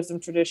Christian wisdom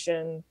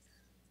tradition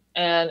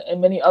and in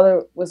many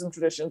other wisdom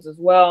traditions as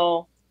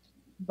well.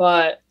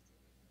 But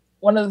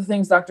one of the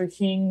things Dr.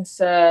 King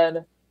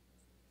said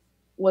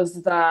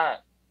was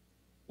that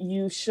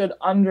you should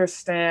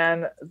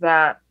understand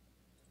that,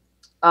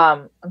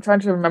 I'm trying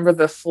to remember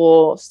the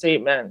full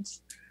statement.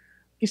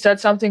 He said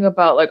something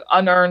about like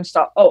unearned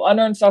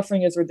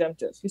suffering is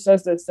redemptive. He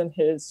says this in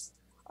his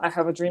I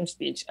Have a Dream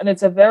speech. And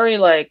it's a very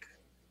like,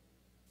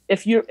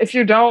 if you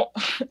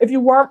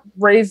weren't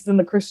raised in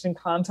the Christian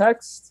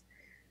context,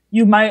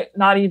 you might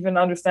not even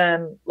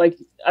understand. Like,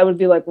 I would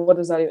be like, well, what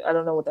does that? I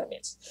don't know what that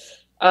means.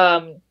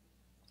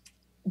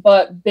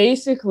 But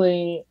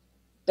basically,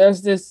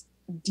 there's this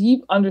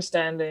deep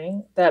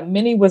understanding that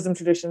many wisdom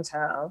traditions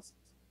have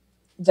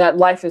that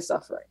life is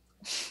suffering.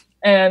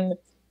 And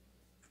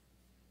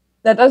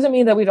that doesn't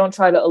mean that we don't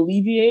try to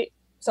alleviate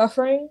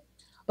suffering,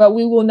 but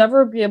we will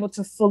never be able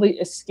to fully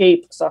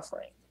escape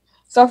suffering.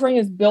 Suffering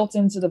is built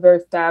into the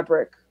very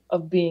fabric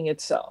of being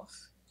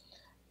itself.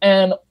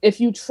 And if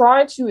you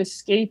try to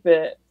escape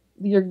it,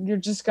 you're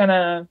just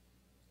gonna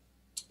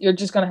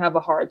have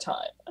a hard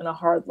time and a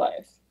hard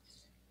life.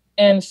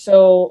 And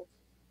so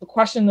the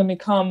question then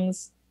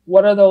becomes,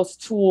 what are those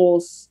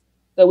tools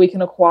that we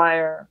can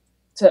acquire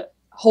to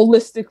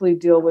holistically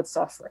deal with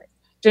suffering?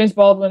 James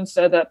Baldwin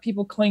said that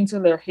people cling to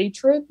their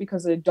hatred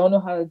because they don't know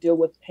how to deal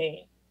with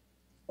pain,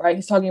 right?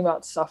 He's talking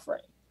about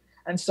suffering.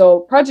 And so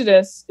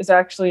prejudice is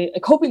actually a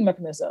coping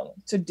mechanism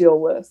to deal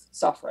with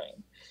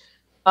suffering.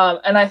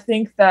 And I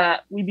think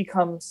that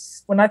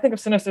when I think of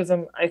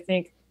cynicism, I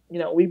think,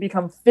 we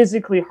become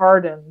physically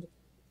hardened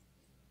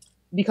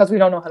because we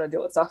don't know how to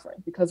deal with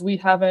suffering, because we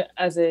haven't,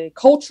 as a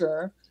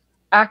culture,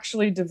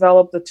 actually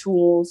developed the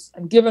tools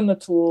and given the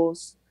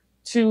tools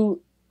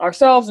to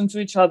ourselves and to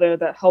each other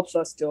that helps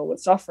us deal with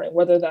suffering,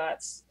 whether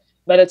that's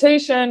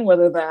meditation,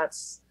 whether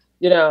that's,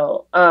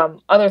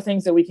 other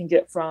things that we can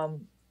get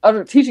from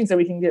other teachings that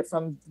we can get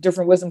from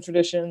different wisdom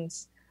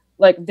traditions.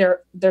 Like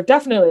they're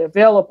definitely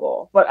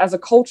available, but as a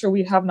culture,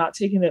 we have not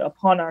taken it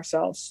upon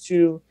ourselves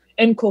to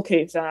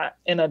inculcate that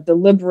in a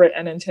deliberate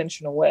and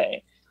intentional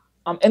way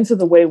into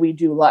the way we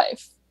do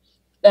life.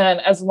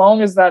 And as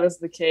long as that is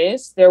the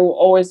case, there will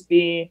always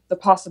be the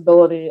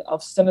possibility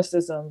of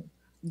cynicism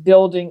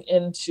building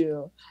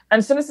into,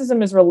 and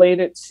cynicism is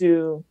related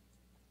to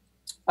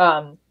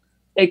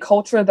a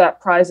culture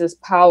that prizes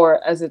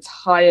power as its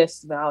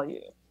highest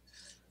value,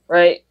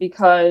 right?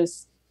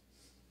 Because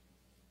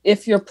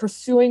if you're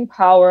pursuing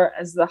power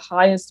as the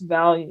highest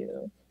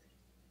value,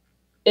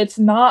 it's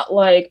not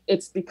like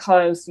it's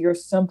because you're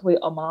simply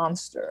a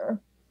monster,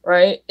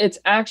 right? It's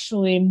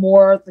actually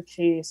more the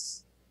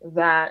case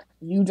that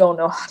you don't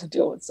know how to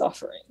deal with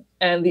suffering.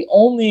 And the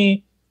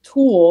only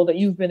tool that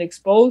you've been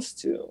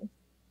exposed to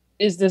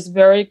is this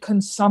very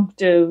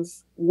consumptive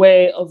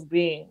way of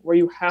being where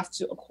you have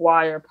to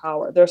acquire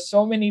power. There's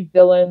so many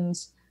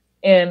villains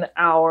in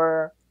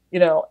our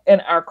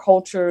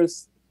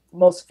culture's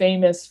most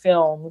famous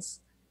films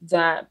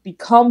that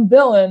become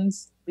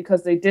villains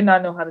because they did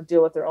not know how to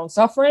deal with their own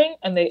suffering,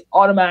 and they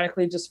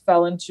automatically just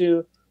fell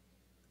into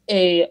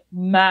a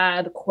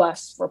mad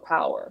quest for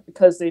power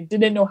because they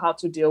didn't know how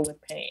to deal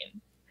with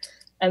pain.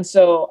 And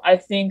so I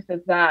think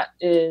that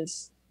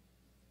is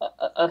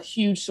a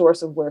huge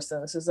source of where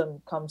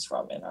cynicism comes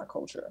from in our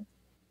culture.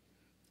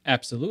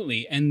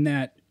 Absolutely. And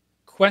that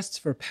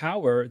quest for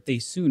power, they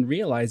soon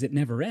realize it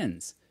never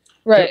ends.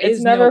 Right.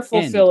 It's never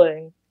fulfilling.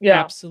 End. Yeah.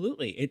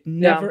 Absolutely. It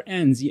never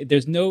ends.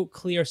 There's no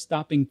clear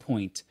stopping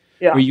point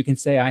where you can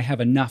say, I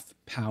have enough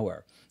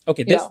power.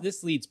 Okay,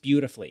 this leads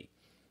beautifully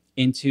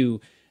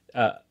into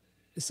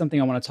something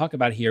I want to talk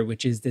about here,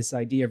 which is this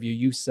idea of your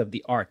use of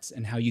the arts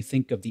and how you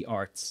think of the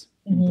arts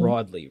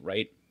broadly,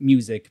 right?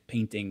 Music,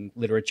 painting,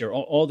 literature,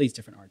 all these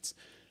different arts.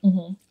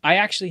 Hmm. I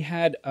actually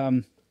had,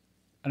 I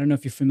don't know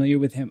if you're familiar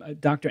with him,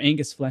 Dr.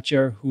 Angus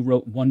Fletcher, who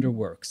wrote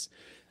Wonderworks.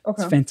 It's a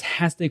Okay,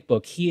 fantastic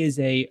book. He is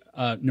a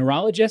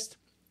neurologist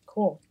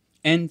cool.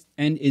 and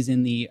is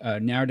in the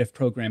narrative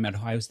program at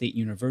Ohio State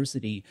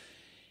University.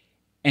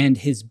 And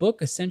his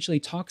book essentially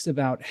talks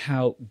about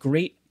how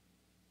great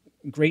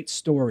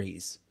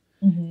stories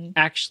Hmm.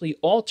 actually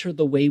alter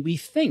the way we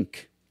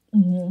think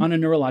Hmm. on a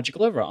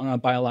neurological level, on a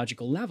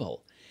biological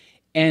level.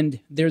 And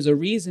there's a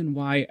reason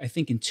why I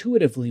think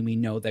intuitively we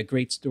know that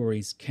great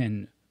stories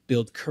can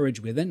build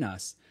courage within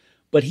us.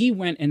 But he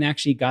went and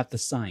actually got the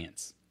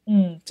science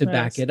to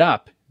back Nice. it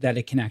up that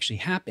it can actually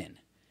happen.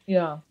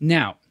 Yeah.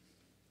 Now,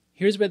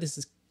 here's where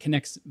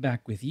connects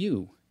back with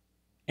you.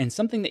 And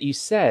something that you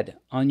said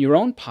on your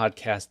own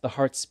podcast, The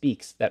Heart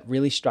Speaks, that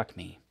really struck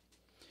me.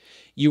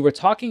 You were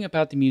talking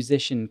about the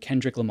musician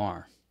Kendrick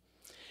Lamar.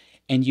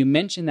 And you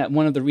mentioned that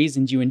one of the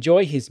reasons you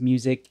enjoy his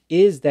music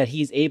is that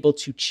he's able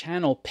to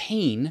channel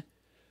pain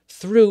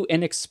through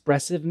an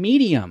expressive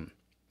medium,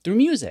 through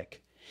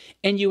music.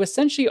 And you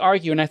essentially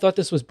argue, and I thought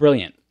this was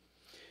brilliant,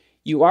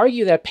 you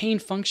argue that pain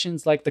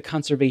functions like the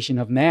conservation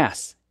of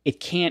mass. It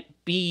can't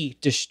be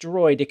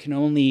destroyed. It can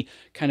only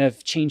kind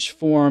of change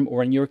form,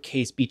 or in your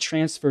case, be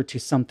transferred to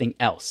something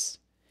else.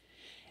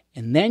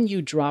 And then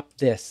you drop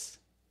this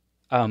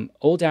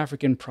old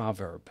African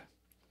proverb.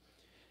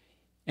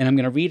 And I'm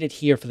going to read it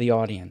here for the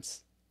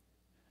audience.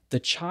 The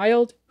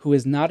child who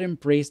is not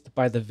embraced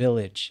by the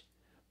village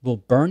will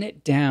burn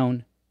it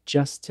down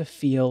just to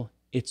feel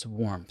its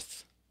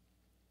warmth.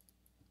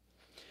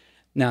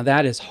 Now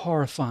that is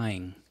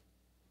horrifying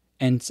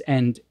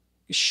and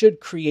should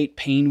create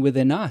pain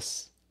within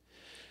us.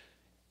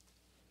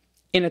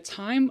 In a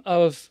time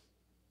of,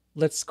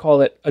 let's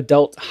call it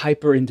adult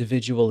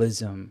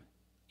hyper-individualism,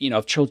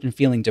 of children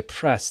feeling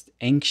depressed,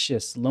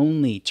 anxious,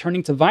 lonely,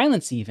 turning to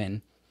violence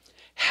even,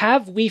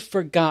 have we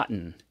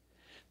forgotten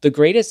the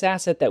greatest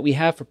asset that we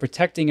have for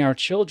protecting our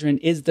children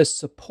is the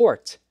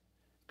support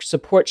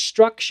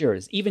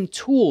structures, even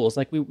tools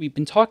like we've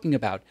been talking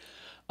about,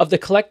 of the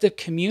collective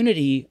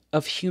community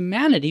of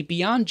humanity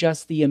beyond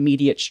just the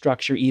immediate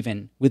structure,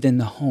 even within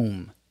the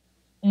home.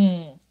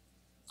 Mm.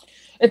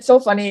 It's so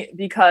funny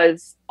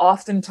because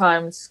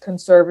oftentimes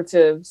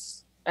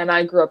conservatives, and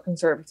I grew up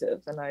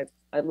conservative, and I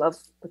love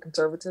the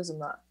conservatives. I'm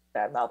not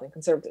bad mouthing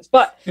conservatives,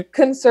 but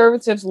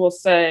conservatives will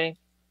say,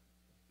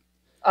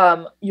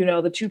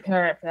 the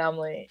two-parent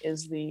family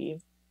is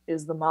the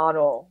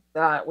model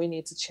that we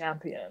need to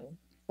champion.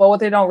 But what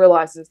they don't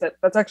realize is that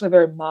that's actually a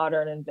very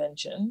modern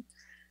invention,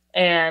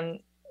 and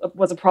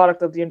was a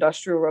product of the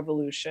Industrial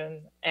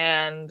Revolution.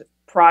 And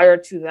prior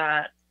to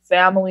that,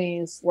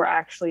 families were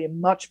actually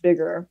much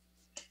bigger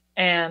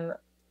and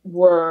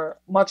were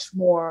much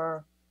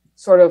more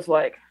sort of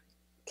like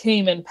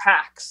came in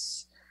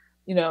packs.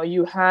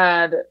 You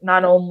had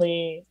not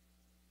only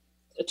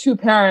two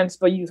parents,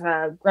 but you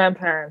had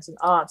grandparents and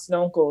aunts and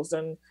uncles,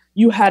 and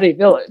you had a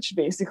village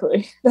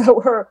basically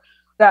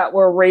that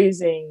were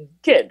raising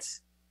kids.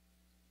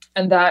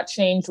 And that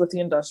changed with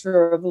the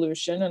Industrial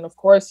Revolution. And of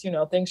course,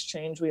 things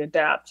change, we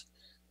adapt.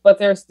 But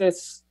there's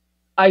this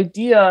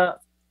idea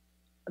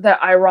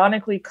that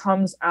ironically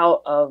comes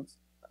out of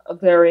a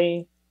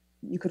very,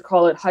 you could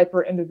call it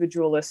hyper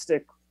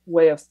individualistic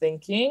way of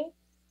thinking,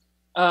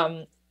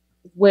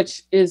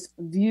 which is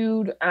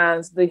viewed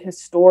as the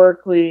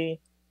historically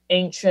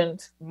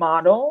ancient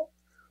model,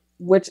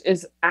 which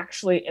is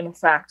actually, in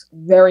fact,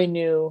 very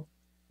new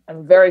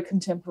and very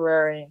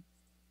contemporary,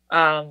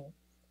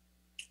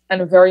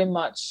 and very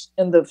much,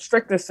 in the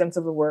strictest sense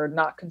of the word,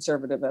 not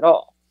conservative at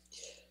all.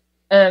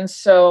 And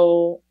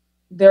so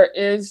there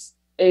is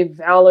a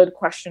valid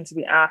question to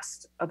be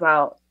asked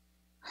about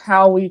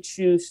how we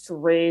choose to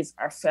raise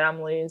our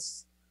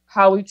families,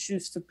 how we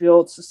choose to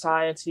build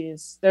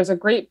societies. There's a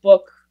great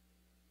book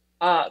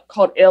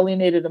called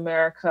Alienated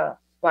America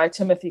by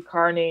Timothy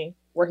Carney,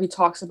 where he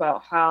talks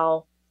about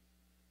how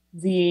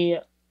the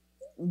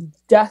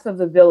death of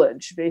the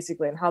village,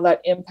 basically, and how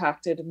that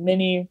impacted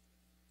many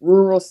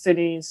rural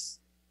cities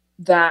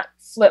that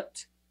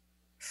flipped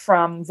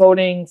from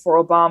voting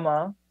for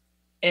Obama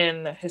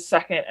in his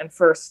second and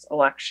first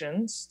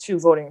elections to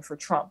voting for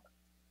Trump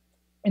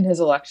in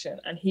his election.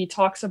 And he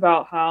talks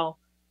about how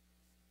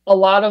a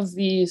lot of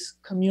these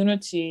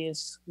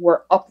communities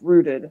were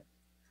uprooted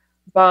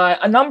by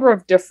a number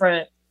of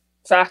different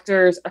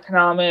factors,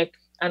 economic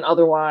and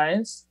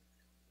otherwise,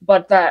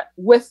 but that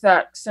with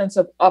that sense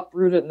of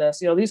uprootedness,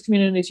 these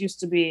communities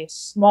used to be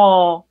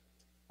small,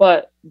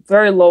 but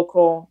very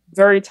local,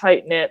 very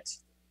tight knit,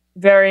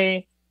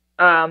 very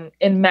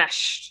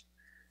enmeshed.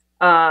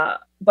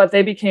 But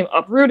they became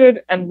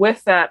uprooted, and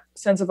with that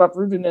sense of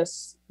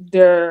uprootedness,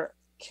 there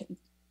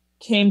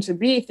came to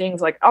be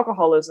things like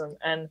alcoholism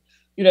and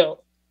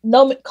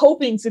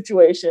coping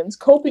situations,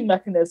 coping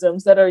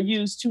mechanisms that are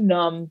used to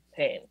numb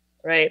pain,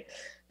 right?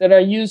 That are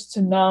used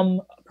to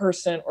numb a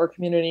person or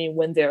community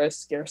when there is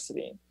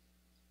scarcity,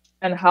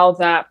 and how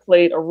that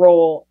played a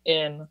role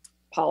in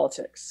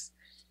politics.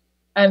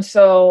 And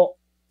so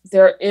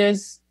there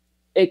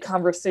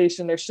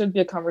should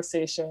be a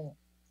conversation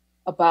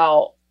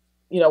about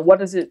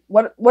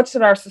what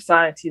should our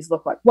societies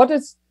look like? What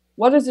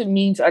does it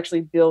mean to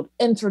actually build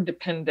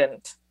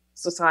interdependent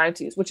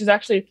societies, which is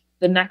actually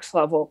the next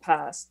level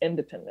past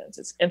independence.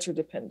 It's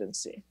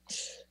interdependency.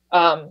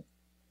 Um,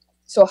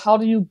 so how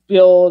do you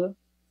build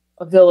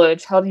a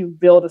village? How do you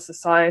build a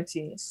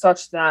society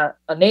such that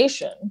a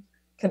nation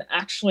can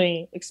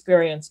actually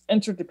experience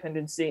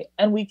interdependency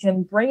and we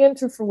can bring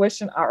into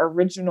fruition our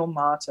original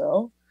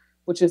motto,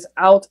 which is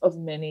out of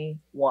many,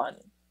 one?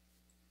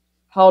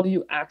 How do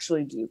you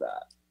actually do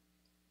that?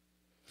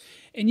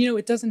 And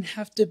it doesn't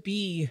have to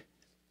be,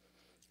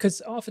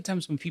 because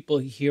oftentimes when people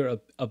hear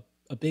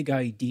a big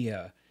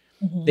idea,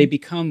 they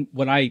become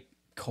what I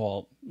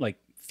call like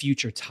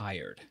future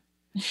tired.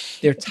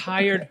 They're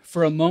tired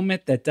for a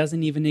moment that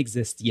doesn't even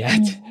exist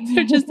yet.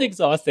 They're just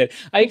exhausted.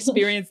 I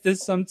experience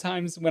this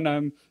sometimes when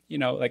I'm,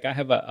 like I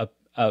have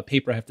a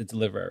paper I have to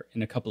deliver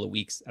in a couple of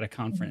weeks at a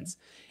conference.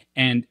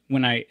 And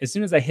as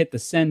soon as I hit the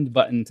send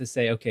button to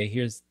say, okay,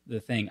 here's the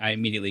thing, I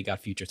immediately got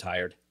future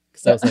tired.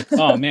 Because I was like,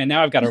 oh man,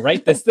 now I've got to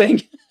write this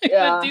thing. I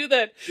gotta do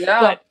that.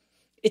 Yeah. But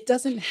it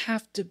doesn't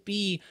have to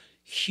be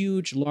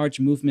huge, large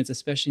movements,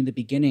 especially in the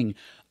beginning.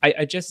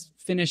 I just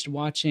finished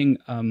watching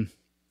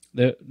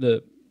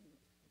the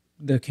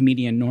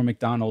comedian Norm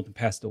Macdonald, who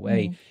passed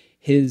away,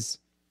 his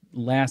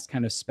last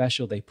kind of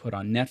special they put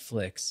on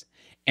Netflix.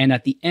 And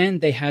at the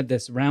end, they had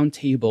this round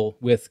table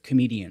with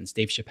comedians,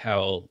 Dave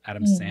Chappelle,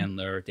 Adam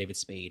Sandler, David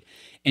Spade.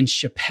 And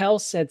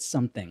Chappelle said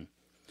something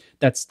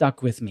that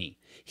stuck with me.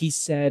 He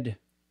said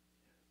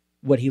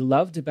what he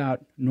loved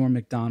about Norm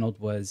Macdonald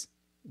was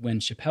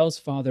when Chappelle's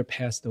father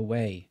passed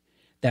away,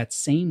 that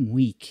same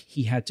week,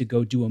 he had to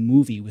go do a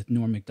movie with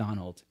Norm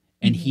Macdonald.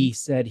 And he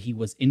said he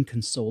was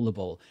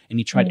inconsolable and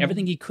he tried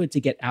everything he could to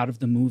get out of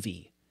the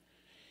movie.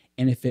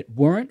 And if it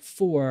weren't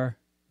for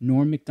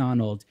Norm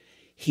Macdonald,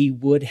 he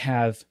would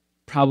have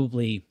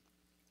probably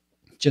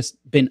just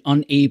been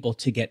unable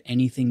to get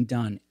anything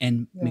done.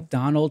 And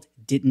Macdonald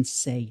didn't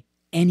say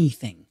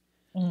anything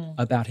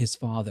about his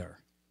father.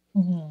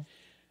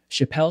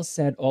 Chappelle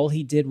said all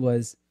he did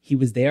was he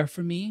was there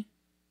for me.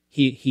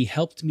 He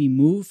helped me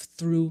move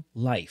through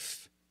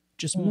life,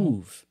 just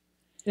move.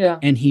 Yeah.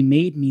 And he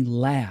made me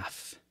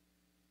laugh.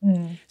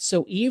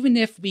 So even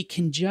if we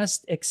can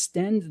just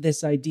extend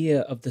this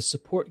idea of the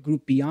support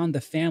group beyond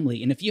the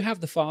family, and if you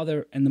have the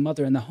father and the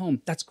mother in the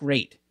home, that's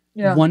great.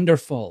 Yeah.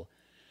 Wonderful.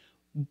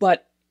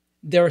 But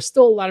there are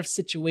still a lot of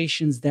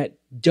situations that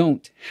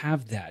don't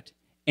have that.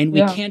 And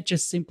we can't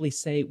just simply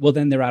say, well,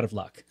 then they're out of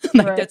luck.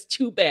 That's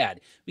too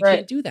bad. We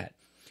can't do that.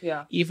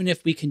 Yeah. Even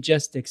if we can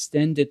just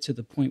extend it to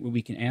the point where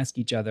we can ask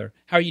each other,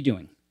 how are you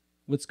doing?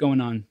 What's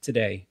going on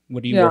today?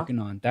 What are you working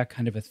on? That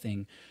kind of a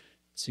thing,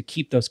 to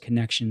keep those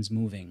connections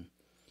moving.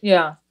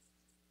 Yeah.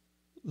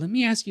 Let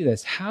me ask you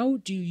this. How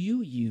do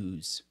you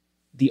use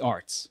the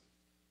arts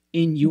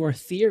in your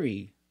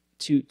theory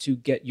to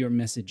get your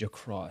message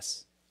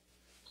across?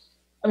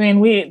 I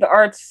mean, the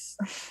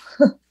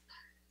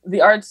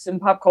arts in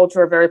pop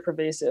culture are very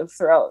pervasive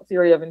throughout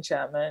Theory of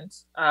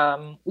Enchantment.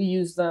 We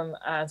use them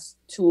as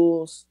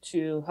tools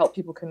to help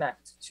people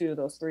connect to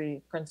those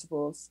three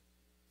principles.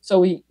 So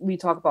we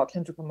talk about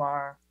Kendrick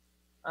Lamar,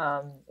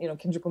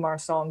 Kendrick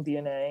Lamar's song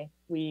DNA.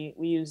 We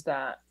use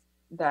that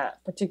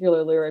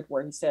particular lyric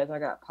where he says, "I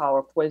got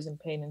power, poison,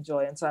 pain, and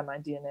joy inside my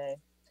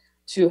DNA,"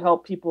 to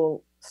help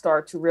people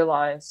start to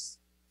realize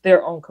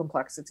their own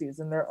complexities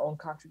and their own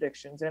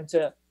contradictions, and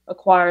to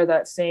acquire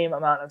that same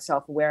amount of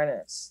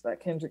self-awareness that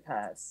Kendrick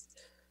has.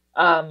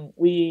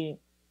 We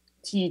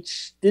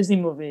teach Disney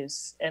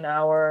movies in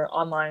our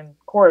online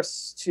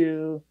course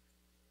to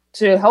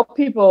help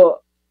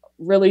people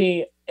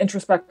really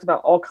introspect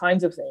about all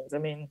kinds of things. I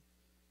mean,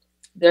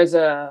 there's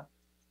a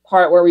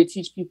part where we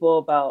teach people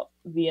about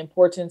the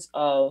importance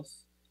of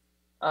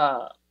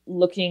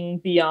looking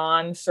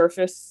beyond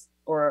surface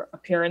or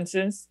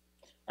appearances.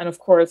 And of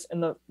course,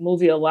 in the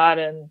movie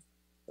Aladdin,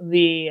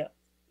 the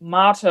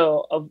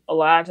motto of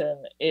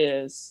Aladdin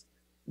is,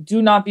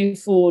 do not be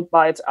fooled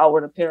by its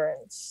outward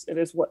appearance. It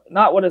is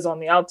not what is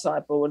on the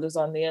outside, but what is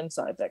on the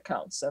inside that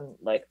counts. And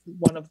like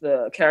one of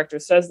the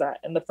characters says that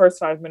in the first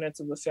 5 minutes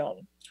of the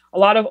film. A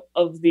lot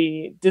of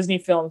the Disney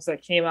films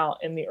that came out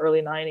in the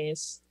early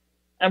 90s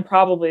and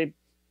probably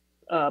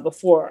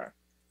before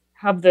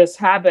have this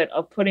habit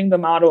of putting the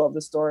motto of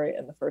the story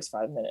in the first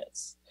 5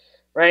 minutes,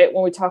 right?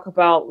 When we talk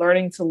about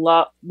learning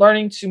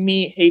to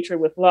meet hatred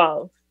with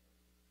love,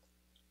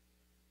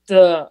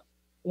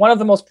 one of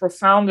the most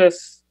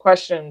profoundest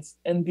questions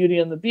in Beauty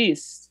and the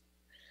Beast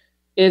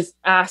is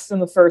asked in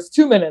the first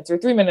 2 minutes or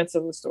 3 minutes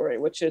of the story,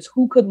 which is,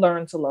 who could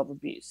learn to love a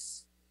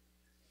beast?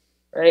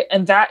 Right.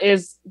 And that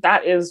is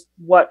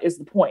what is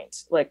the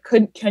point. Like,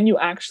 can you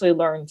actually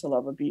learn to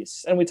love a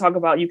beast? And we talk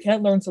about, you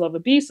can't learn to love a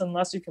beast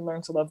unless you can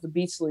learn to love the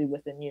beastly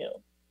within you.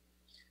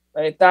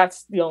 Right.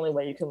 That's the only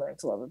way you can learn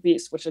to love a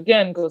beast, which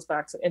again goes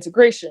back to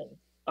integration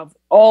of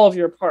all of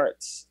your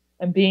parts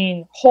and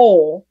being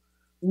whole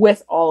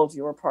with all of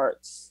your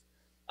parts.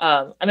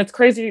 And it's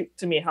crazy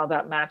to me how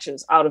that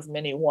matches out of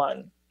many,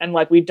 one. And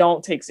like, we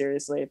don't take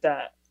seriously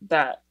that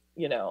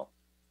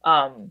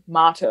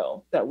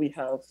motto that we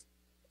have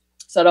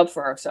set up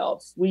for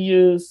ourselves. We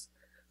use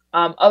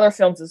other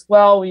films as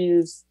well.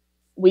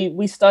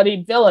 We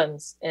studied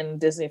villains in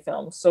Disney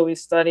films. So we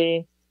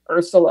study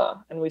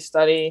Ursula, and we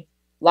study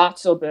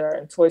Lotso Bear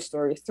in Toy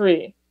Story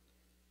 3,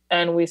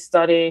 and we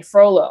study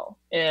Frollo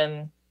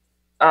in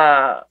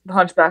The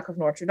Hunchback of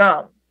Notre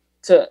Dame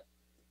to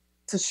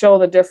show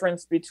the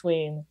difference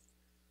between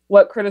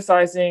what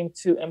criticizing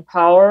to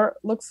empower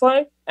looks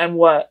like and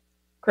what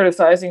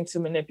criticizing to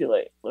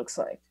manipulate looks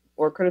like,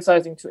 or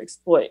criticizing to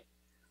exploit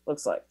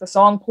looks like. The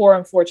song Poor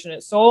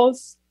Unfortunate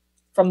Souls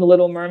from The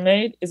Little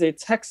Mermaid is a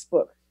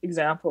textbook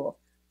example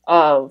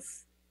of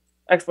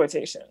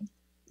exploitation.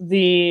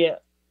 The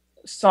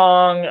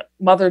song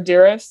Mother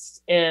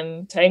Dearest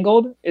in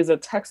Tangled is a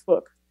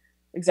textbook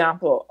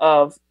example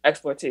of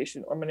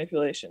exploitation or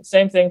manipulation.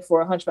 Same thing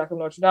for Hunchback of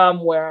Notre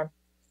Dame, where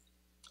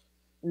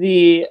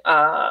the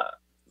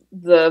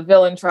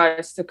villain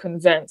tries to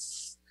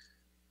convince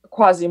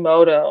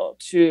Quasimodo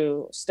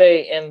to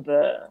stay in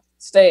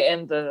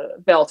the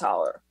bell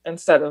tower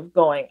instead of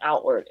going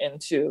outward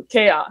into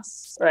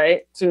chaos,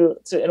 right?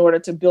 In order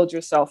to build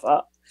yourself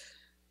up,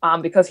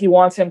 because he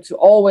wants him to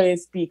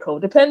always be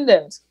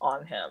codependent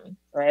on him,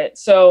 right?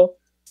 So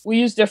we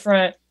use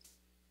different.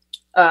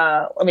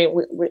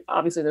 We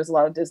obviously there's a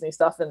lot of Disney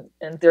stuff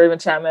in Theory of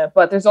Enchantment,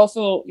 but there's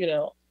also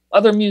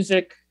other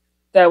music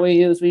that we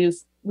use.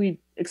 We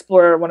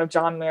explore one of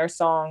John Mayer's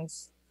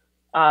songs,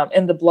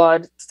 "In the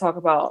Blood," to talk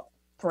about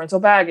parental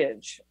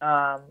baggage.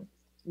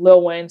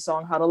 Lil Wayne's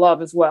song "How to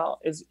Love" as well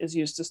is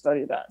used to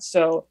study that.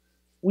 So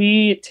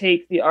we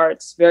take the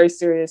arts very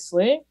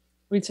seriously.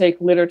 We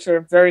take literature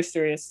very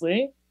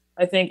seriously.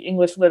 I think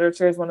English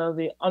literature is one of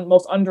the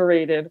most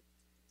underrated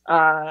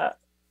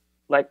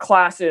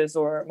classes,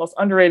 or most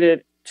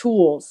underrated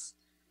tools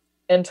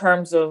in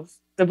terms of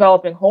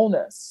developing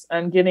wholeness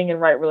and getting in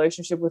right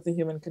relationship with the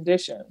human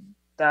condition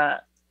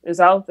that is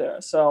out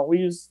there. So we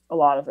use a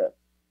lot of it.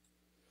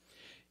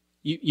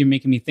 You're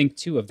making me think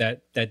too of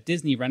that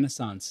Disney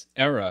Renaissance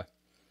era.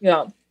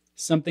 Yeah.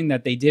 Something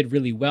that they did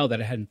really well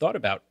that I hadn't thought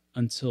about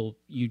until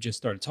you just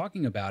started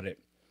talking about it.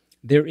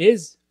 There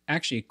is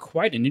actually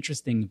quite an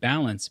interesting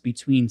balance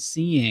between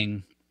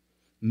seeing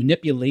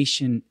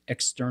manipulation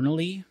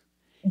externally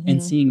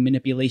and seeing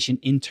manipulation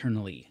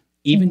internally.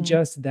 Even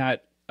just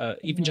that,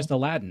 even just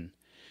Aladdin.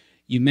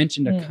 You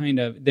mentioned a kind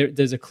of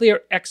there's a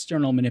clear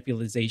external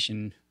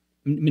manipulation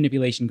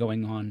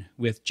going on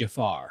with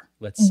Jafar,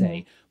 let's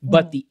say,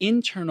 but the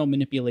internal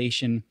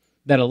manipulation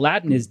that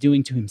Aladdin is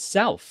doing to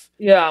himself.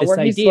 Yeah, this where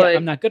he's idea, like,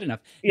 I'm not good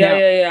enough. Yeah, now,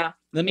 yeah.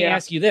 Let me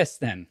ask you this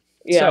then.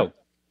 Yeah. So,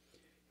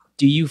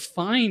 do you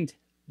find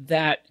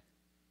that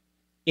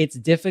it's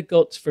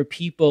difficult for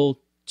people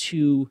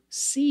to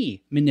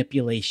see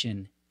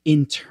manipulation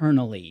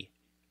internally?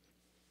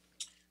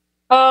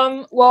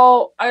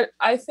 Well,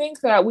 I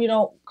think that we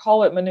don't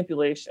call it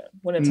manipulation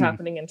when it's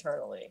happening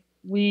internally.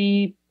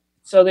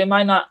 So they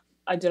might not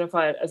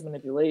identify it as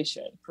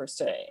manipulation per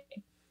se.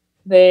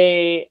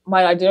 They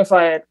might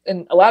identify it,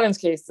 in Aladdin's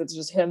case, it's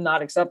just him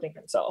not accepting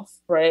himself,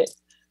 right?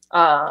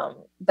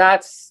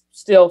 That's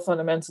still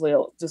fundamentally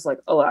just like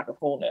a lack of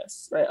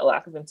wholeness, right? A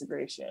lack of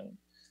integration.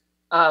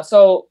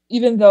 So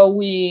even though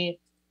we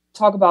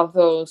talk about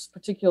those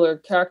particular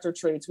character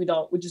traits, we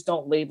just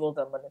don't label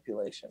them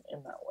manipulation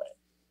in that way.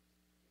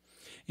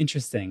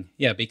 Interesting.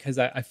 Yeah, because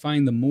I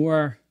find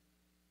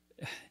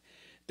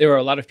there are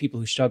a lot of people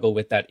who struggle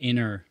with that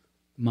inner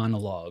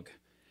monologue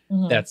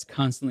that's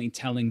constantly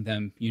telling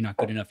them you're not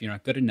good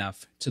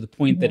enough, to the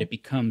point that it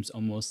becomes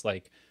almost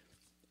like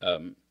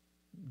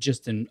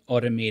just an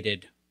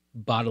automated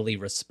bodily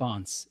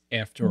response.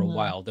 After a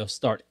while, they'll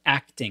start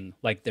acting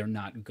like they're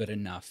not good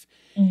enough.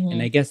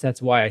 And I guess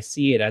that's why I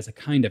see it as a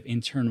kind of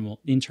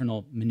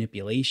internal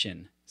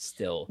manipulation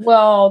still.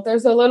 Well,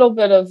 there's a little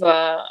bit of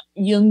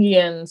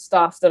Jungian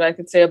stuff that I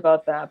could say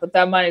about that, but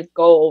that might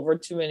go over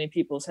too many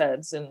people's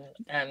heads. And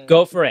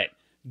go for it.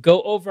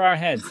 Go over our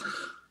heads.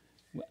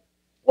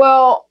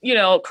 Well,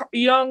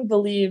 Jung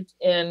believed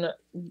in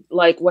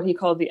like what he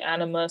called the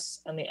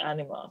animus and the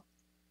anima.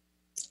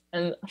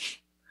 And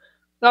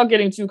without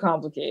getting too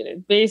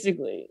complicated,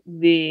 basically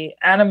the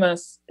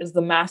animus is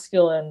the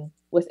masculine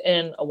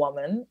within a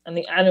woman, and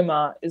the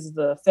anima is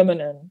the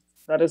feminine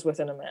that is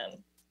within a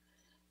man.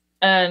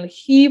 And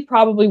he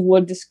probably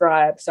would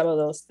describe some of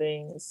those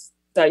things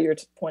that you're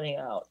pointing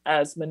out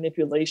as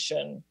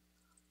manipulation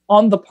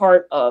on the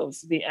part of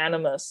the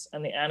animus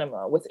and the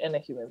anima within a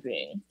human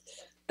being.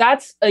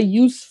 That's a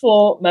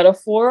useful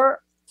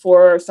metaphor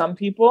for some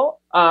people.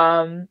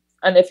 And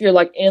if you're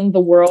like in the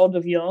world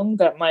of Jung,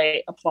 that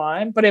might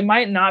apply, but it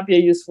might not be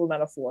a useful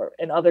metaphor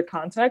in other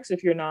contexts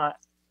if you're not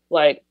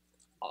like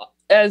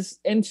as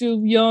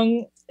into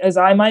Jung as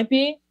I might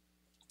be.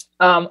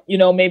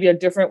 Maybe a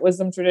different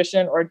wisdom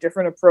tradition or a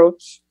different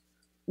approach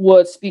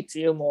would speak to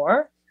you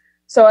more.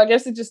 So I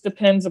guess it just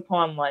depends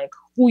upon like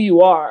who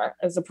you are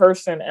as a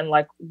person and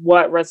like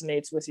what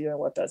resonates with you and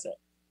what doesn't.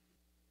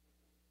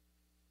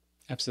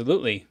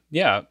 Absolutely.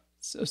 Yeah.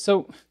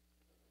 So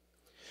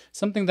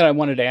something that I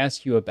wanted to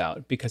ask you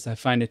about, because I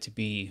find it to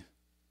be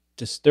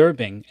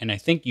disturbing, and I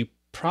think you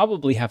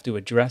probably have to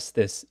address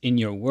this in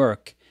your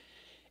work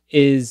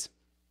is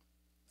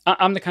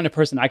I'm the kind of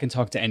person I can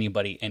talk to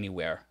anybody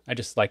anywhere. I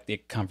just like the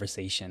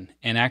conversation.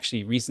 And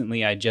actually,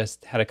 recently I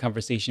just had a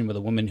conversation with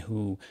a woman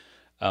who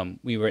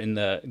we were in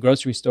the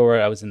grocery store.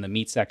 I was in the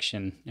meat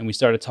section, and we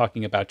started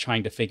talking about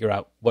trying to figure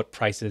out what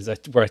prices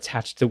were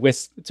attached to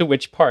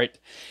which part.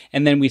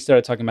 And then we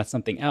started talking about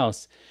something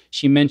else.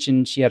 She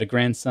mentioned she had a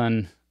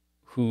grandson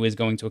who is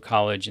going to a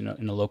college in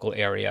a local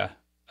area.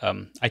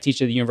 I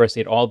teach at the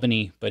University at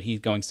Albany, but he's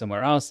going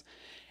somewhere else.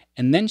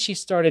 And then she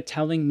started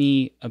telling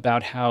me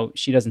about how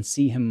she doesn't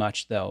see him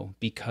much, though,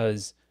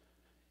 because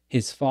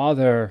his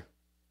father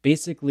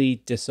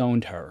basically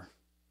disowned her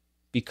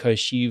because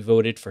she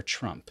voted for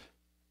Trump.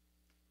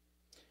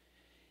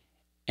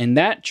 And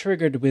that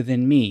triggered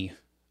within me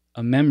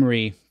a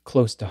memory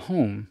close to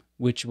home,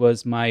 which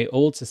was my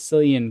old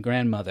Sicilian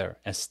grandmother,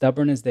 as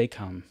stubborn as they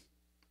come.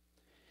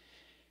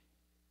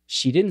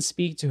 She didn't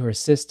speak to her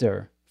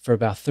sister for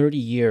about 30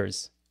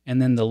 years,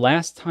 and then the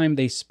last time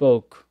they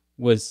spoke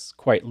was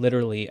quite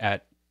literally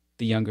at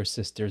the younger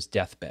sister's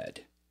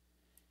deathbed.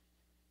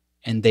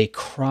 And they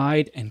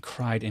cried and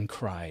cried and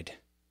cried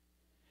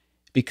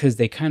because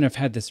they kind of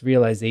had this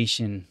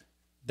realization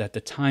that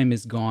the time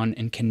is gone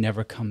and can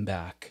never come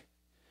back.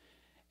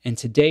 And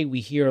today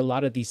we hear a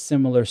lot of these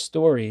similar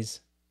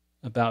stories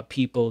about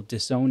people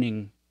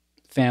disowning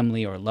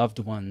family or loved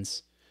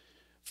ones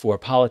for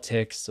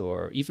politics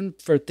or even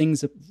for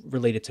things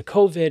related to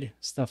COVID,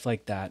 stuff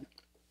like that.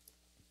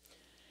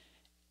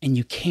 And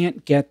you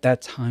can't get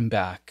that time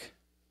back.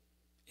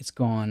 It's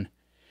gone.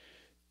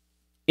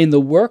 In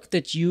the work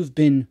that you've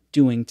been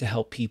doing to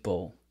help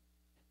people,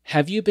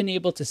 have you been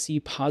able to see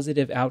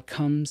positive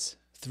outcomes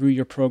through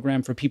your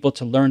program for people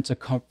to learn to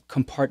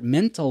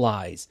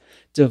compartmentalize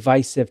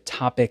divisive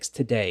topics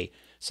today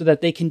so that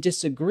they can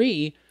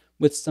disagree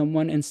with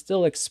someone and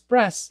still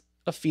express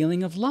a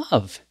feeling of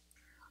love?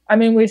 I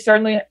mean, we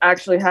certainly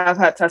actually have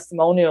had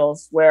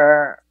testimonials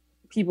where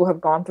people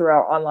have gone through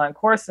our online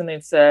course and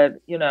they've said,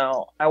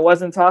 I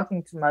wasn't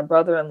talking to my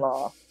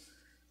brother-in-law,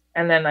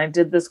 and then I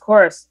did this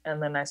course,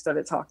 and then I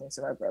started talking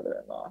to my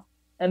brother-in-law.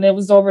 And it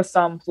was over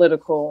some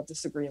political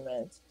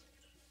disagreement.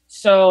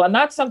 So, and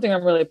that's something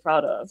I'm really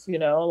proud of,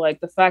 like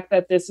the fact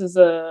that this is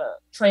a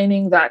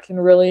training that can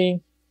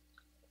really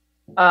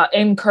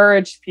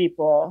encourage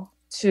people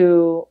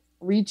to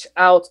reach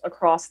out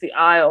across the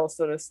aisle,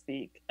 so to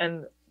speak,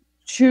 and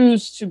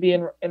choose to be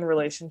in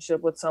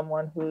relationship with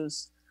someone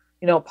whose,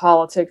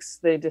 politics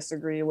they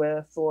disagree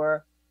with,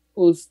 or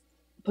whose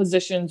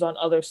positions on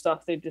other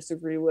stuff they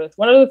disagree with.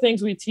 One of the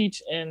things we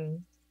teach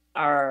in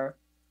our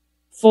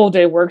full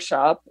day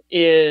workshop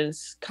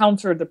is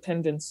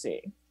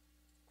counterdependency.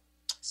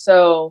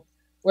 So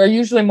we're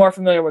usually more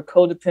familiar with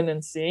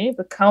codependency,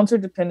 but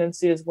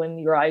counterdependency is when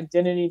your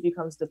identity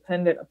becomes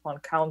dependent upon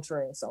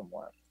countering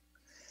someone.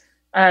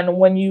 And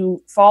when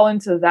you fall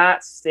into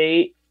that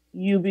state,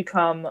 you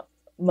become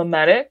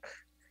mimetic,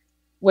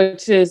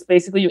 which is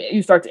basically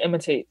you start to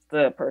imitate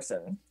the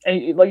person.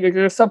 And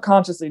you're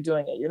subconsciously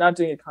doing it. You're not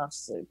doing it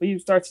consciously, but you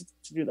start to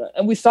do that.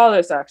 And we saw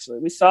this, actually.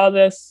 We saw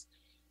this.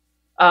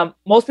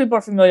 Most people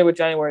are familiar with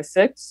January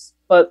 6th,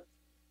 but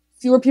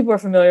fewer people are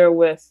familiar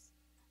with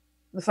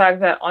the fact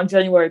that on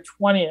January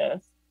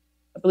 20th,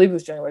 I believe it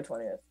was January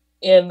 20th,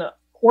 in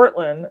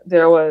Portland,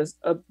 there was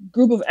a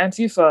group of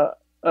Antifa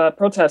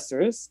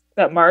protesters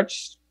that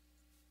marched,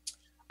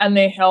 and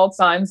they held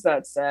signs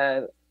that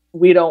said,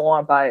 "We don't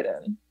want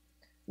Biden.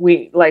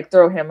 We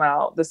throw him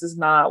out. This is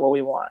not what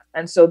we want."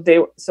 And so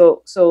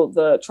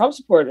the Trump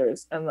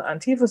supporters and the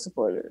Antifa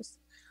supporters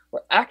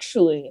were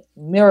actually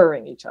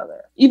mirroring each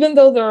other, even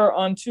though they're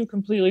on two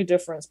completely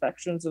different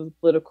spectrums of the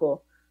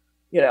political,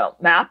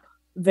 map.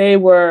 They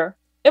were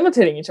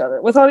imitating each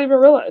other without even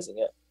realizing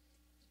it.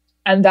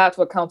 And that's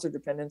what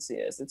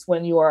counterdependency is. It's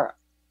when your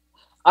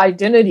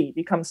identity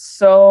becomes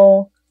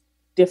so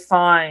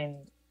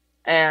defined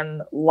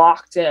and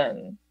locked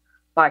in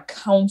by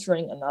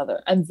countering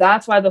another. And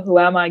that's why the Who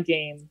Am I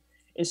game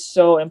is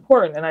so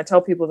important. And I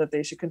tell people that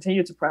they should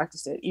continue to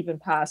practice it even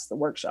past the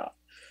workshop.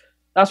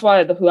 That's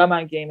why the Who Am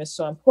I game is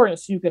so important.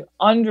 So you can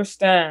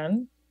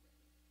understand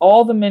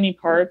all the many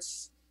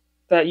parts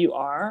that you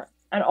are,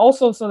 and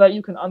also so that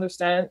you can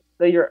understand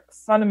that you're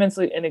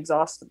fundamentally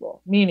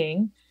inexhaustible,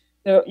 meaning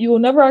that you will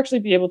never actually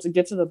be able to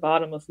get to the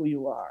bottom of who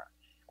you are.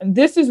 And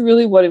this is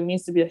really what it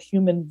means to be a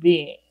human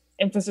being.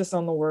 Emphasis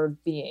on the word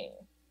being,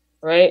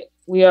 right?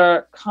 We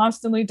are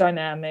constantly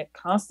dynamic,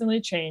 constantly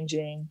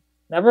changing,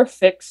 never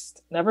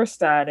fixed, never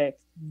static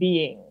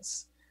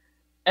beings.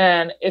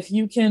 And if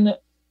you can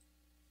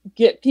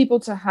get people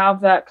to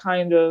have that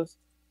kind of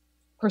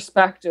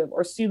perspective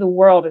or see the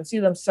world and see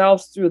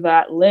themselves through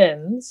that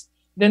lens,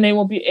 then they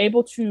will be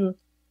able to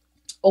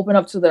open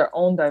up to their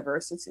own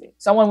diversity.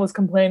 Someone was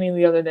complaining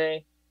the other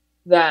day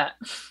that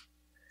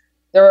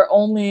there were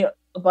only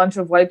a bunch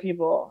of white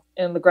people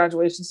in the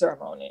graduation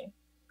ceremony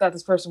that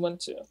this person went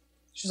to.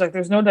 She's like,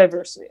 "There's no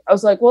diversity." I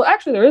was like, "Well,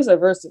 actually, there is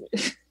diversity.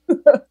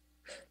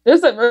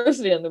 There's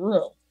diversity in the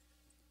room.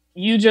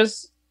 You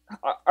just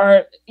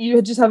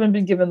haven't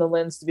been given the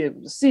lens to be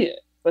able to see it."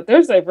 but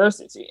there's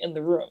diversity in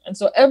the room. And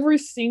so every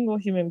single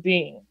human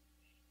being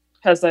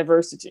has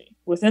diversity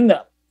within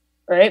them,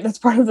 right? That's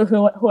part of the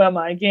who am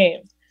I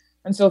game.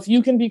 And so if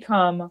you can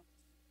become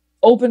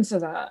open to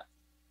that,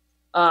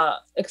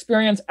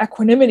 experience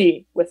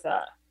equanimity with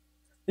that,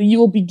 then you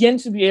will begin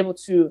to be able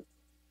to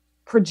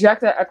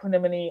project that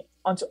equanimity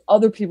onto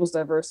other people's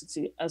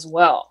diversity as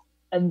well.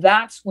 And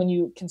that's when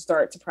you can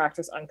start to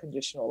practice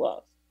unconditional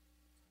love.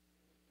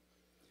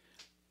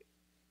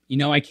 You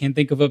know, I can't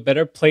think of a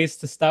better place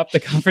to stop the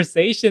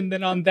conversation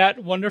than on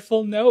that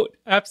wonderful note.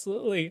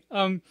 Absolutely.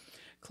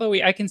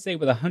 Chloé, I can say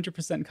with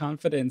 100%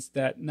 confidence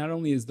that not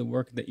only is the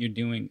work that you're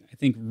doing, I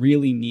think,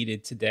 really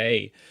needed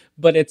today,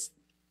 but it's,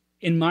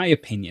 in my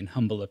opinion,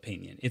 humble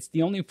opinion, it's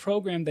the only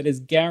program that is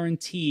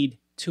guaranteed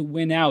to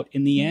win out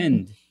in the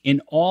end.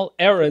 In all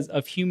eras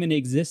of human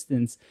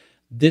existence,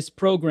 this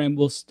program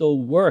will still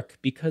work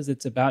because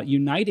it's about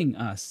uniting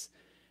us.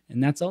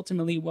 And that's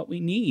ultimately what we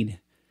need.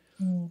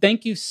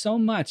 Thank you so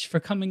much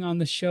for coming on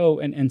the show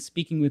and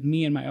speaking with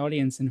me and my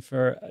audience, and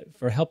for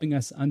helping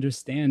us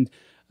understand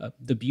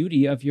the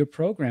beauty of your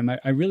program.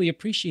 I really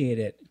appreciate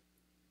it.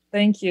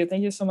 Thank you.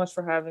 Thank you so much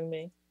for having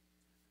me.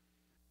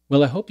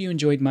 Well, I hope you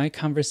enjoyed my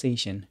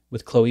conversation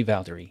with Chloé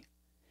Valdary.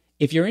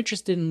 If you're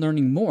interested in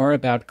learning more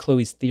about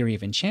Chloé's theory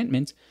of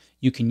enchantment,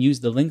 you can use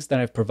the links that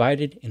I've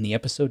provided in the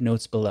episode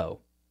notes below.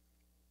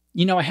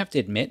 You know, I have to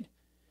admit,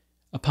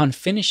 upon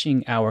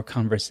finishing our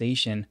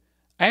conversation,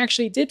 I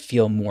actually did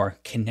feel more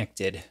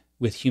connected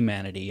with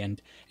humanity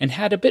and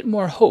had a bit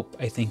more hope,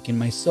 I think, in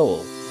my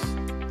soul.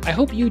 I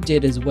hope you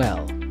did as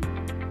well.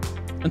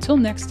 Until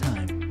next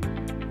time,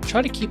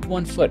 try to keep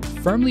one foot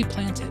firmly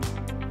planted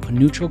on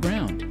neutral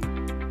ground.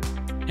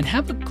 And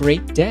have a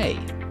great day.